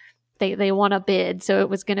they want a bid, so it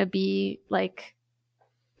was going to be like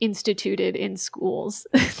instituted in schools.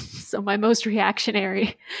 So my most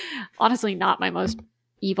reactionary, honestly not my most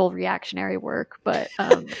evil reactionary work, but I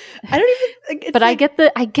don't even but like,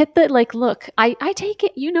 I get that like look, I take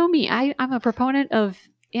it, you know me, I'm a proponent of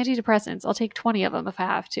antidepressants. I'll take 20 of them if I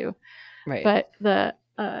have to. Right. But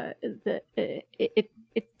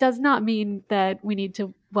it does not mean that we need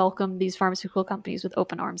to welcome these pharmaceutical companies with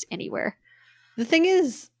open arms anywhere. The thing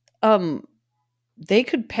is, they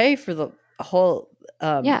could pay for the whole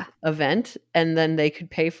event, and then they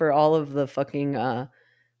could pay for all of the fucking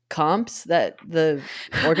comps that the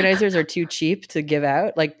organizers are too cheap to give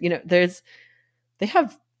out. Like, you know, they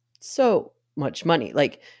have so much money.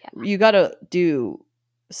 Like, you got to do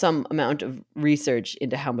some amount of research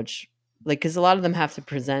into how much, like, because a lot of them have to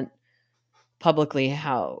present publicly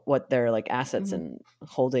what their like assets and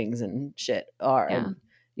holdings and shit are. And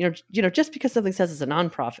you know, just because something says it's a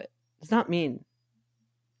nonprofit does not mean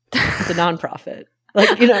it's a nonprofit.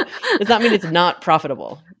 Like, you know, does not mean it's not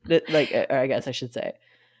profitable. Like, or I guess I should say.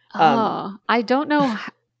 I don't know.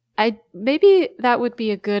 Maybe that would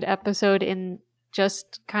be a good episode in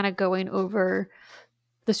just kind of going over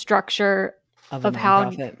the structure of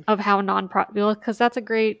how nonprofit, because that's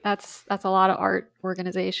a lot of art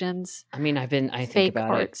organizations. I mean, I think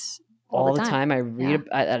about it all the time. I read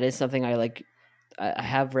that is something I like. I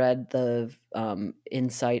have read the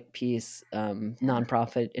Insight piece,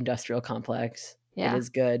 nonprofit industrial complex. It is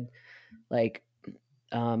good. Like,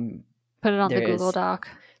 put it on the Google Doc.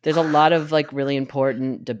 There's a lot of like really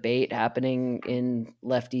important debate happening in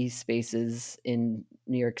lefty spaces in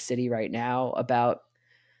New York City right now about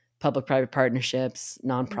public-private partnerships,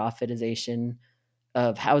 nonprofitization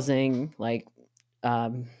of housing, like,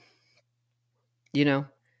 you know,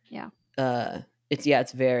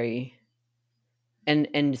 it's very, and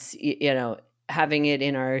you know, having it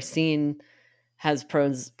in our scene has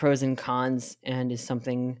pros and cons, and is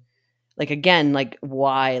something like, again, like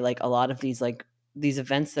why like a lot of these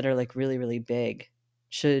events that are like really, really big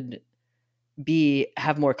should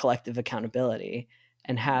have more collective accountability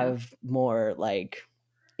and have more like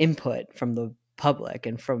input from the public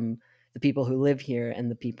and from the people who live here and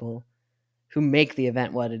the people who make the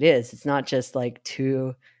event what it is. It's not just like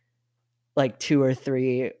two or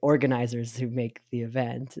three organizers who make the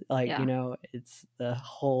event. Like, you know, it's the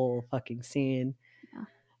whole fucking scene.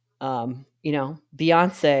 You know,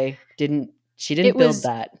 Beyonce didn't build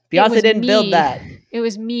that. Beyonce didn't build that. It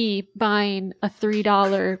was me buying a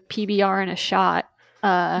 $3 PBR and a shot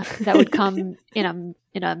that would come in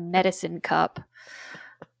a medicine cup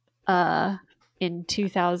in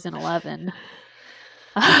 2011.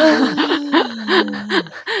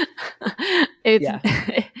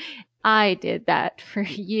 I did that for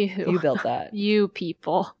you. You built that. You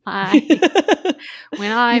people.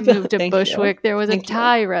 When I moved to Bushwick, there was a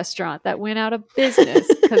Thai restaurant that went out of business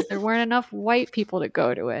because there weren't enough white people to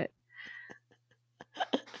go to it.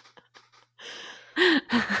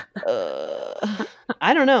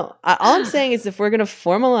 I don't know. All I'm saying is, if we're going to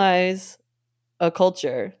formalize a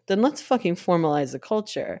culture, then let's fucking formalize a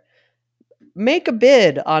culture. Make a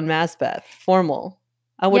bid on Masbeth. Formal.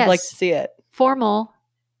 I would like to see it. Formal.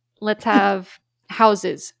 Let's have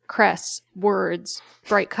houses, crests, words,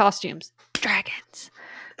 bright costumes, dragons.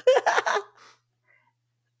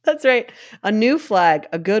 That's right. A new flag,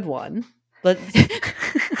 a good one. A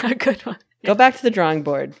good one. Go back to the drawing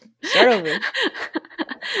board. Start over.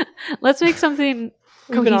 Let's make something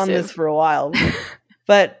cohesive. We've been on this for a while,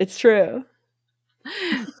 but it's true.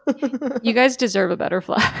 You guys deserve a better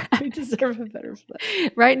flag. We deserve a better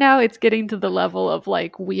flag. Right now, it's getting to the level of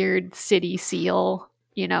like weird city seal.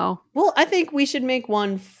 You know? Well, I think we should make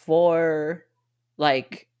one for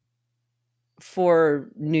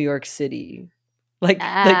New York City, Like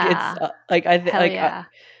it's like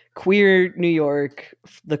queer New York,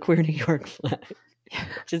 the queer New York flag,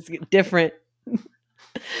 just different.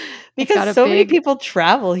 Because so many people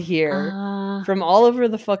travel here from all over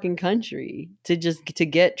the fucking country to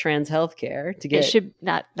get trans healthcare.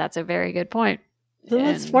 That's a very good point. So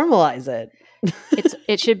let's formalize it.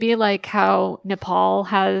 It should be like how Nepal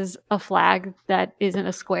has a flag that isn't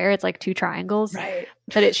a square; it's like 2 triangles. Right.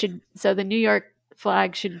 But so the New York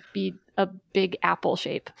flag should be a big apple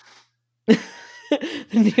shape. The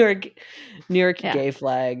New York gay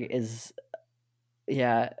flag is,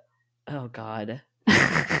 oh God.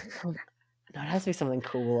 No, it has to be something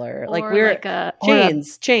cooler. Like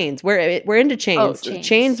chains. We're into chains. Oh, chains.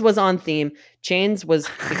 Chains was on theme. Chains was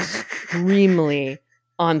extremely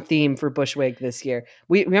on theme for Bushwick this year.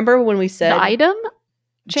 We remember when we said the item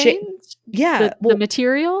chains. The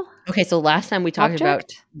material. Okay, so last time we talked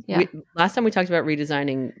about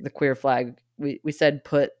redesigning the queer flag, we said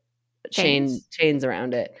put chains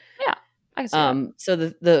around it. Yeah, I can see so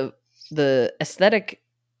the aesthetic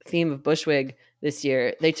theme of Bushwick this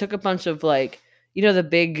year, they took a bunch of the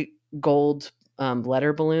big gold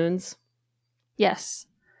letter balloons. Yes.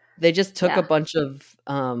 They just took a bunch of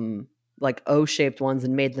O-shaped ones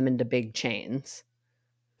and made them into big chains.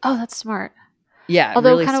 Oh, that's smart. Yeah. Although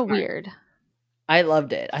really kind of weird. I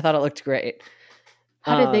loved it. I thought it looked great.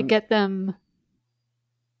 How did they get them?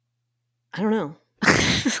 I don't know.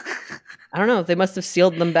 I don't know. They must have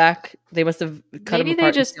sealed them back. They must have cut them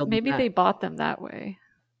apart. Maybe they bought them that way.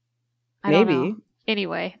 I don't know.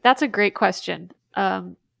 Anyway, that's a great question.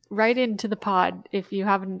 Write into the pod if you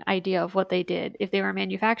have an idea of what they did, if they were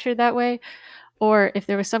manufactured that way, or if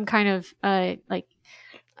there was some kind of I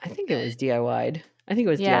think it was DIY'd.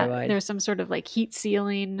 DIY'd. There was some sort of heat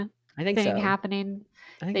sealing thing happening.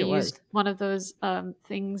 I think they used one of those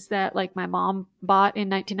things that my mom bought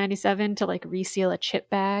in 1997 to reseal a chip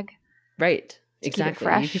bag. Right. Exactly.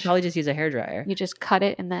 You could probably just use a hairdryer. You just cut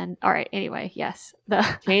it and then. All right. Anyway, yes. The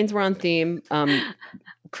chains were on theme.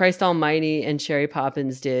 Christ Almighty and Sherry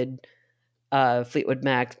Poppins did Fleetwood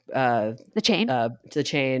Mac. The chain. The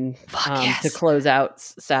chain. Yes. To close out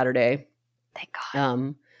Saturday. Thank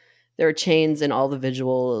God. There were chains in all the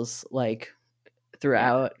visuals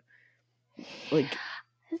throughout.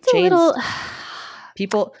 It's chains. A little.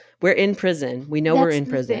 People. We're in prison. We know we're in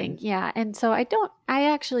prison. Thing. Yeah. And so I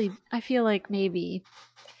feel like maybe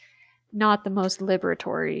not the most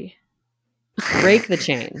liberatory. Break the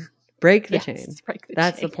chain. Break the chain.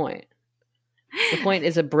 That's the point. The point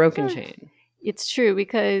is a broken chain. It's true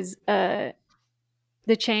because the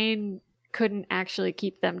chain couldn't actually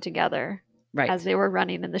keep them together. Right. As they were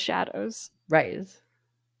running in the shadows. Right.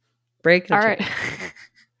 Break the chain. All right.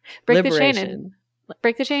 Break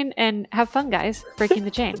the chain and have fun, guys. Breaking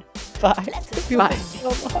the chain. Bye. Bye.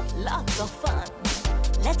 Lots of fun.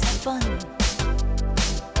 Let's have fun.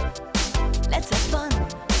 Let's have fun.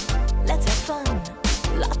 Let's have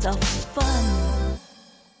fun. Lots of fun.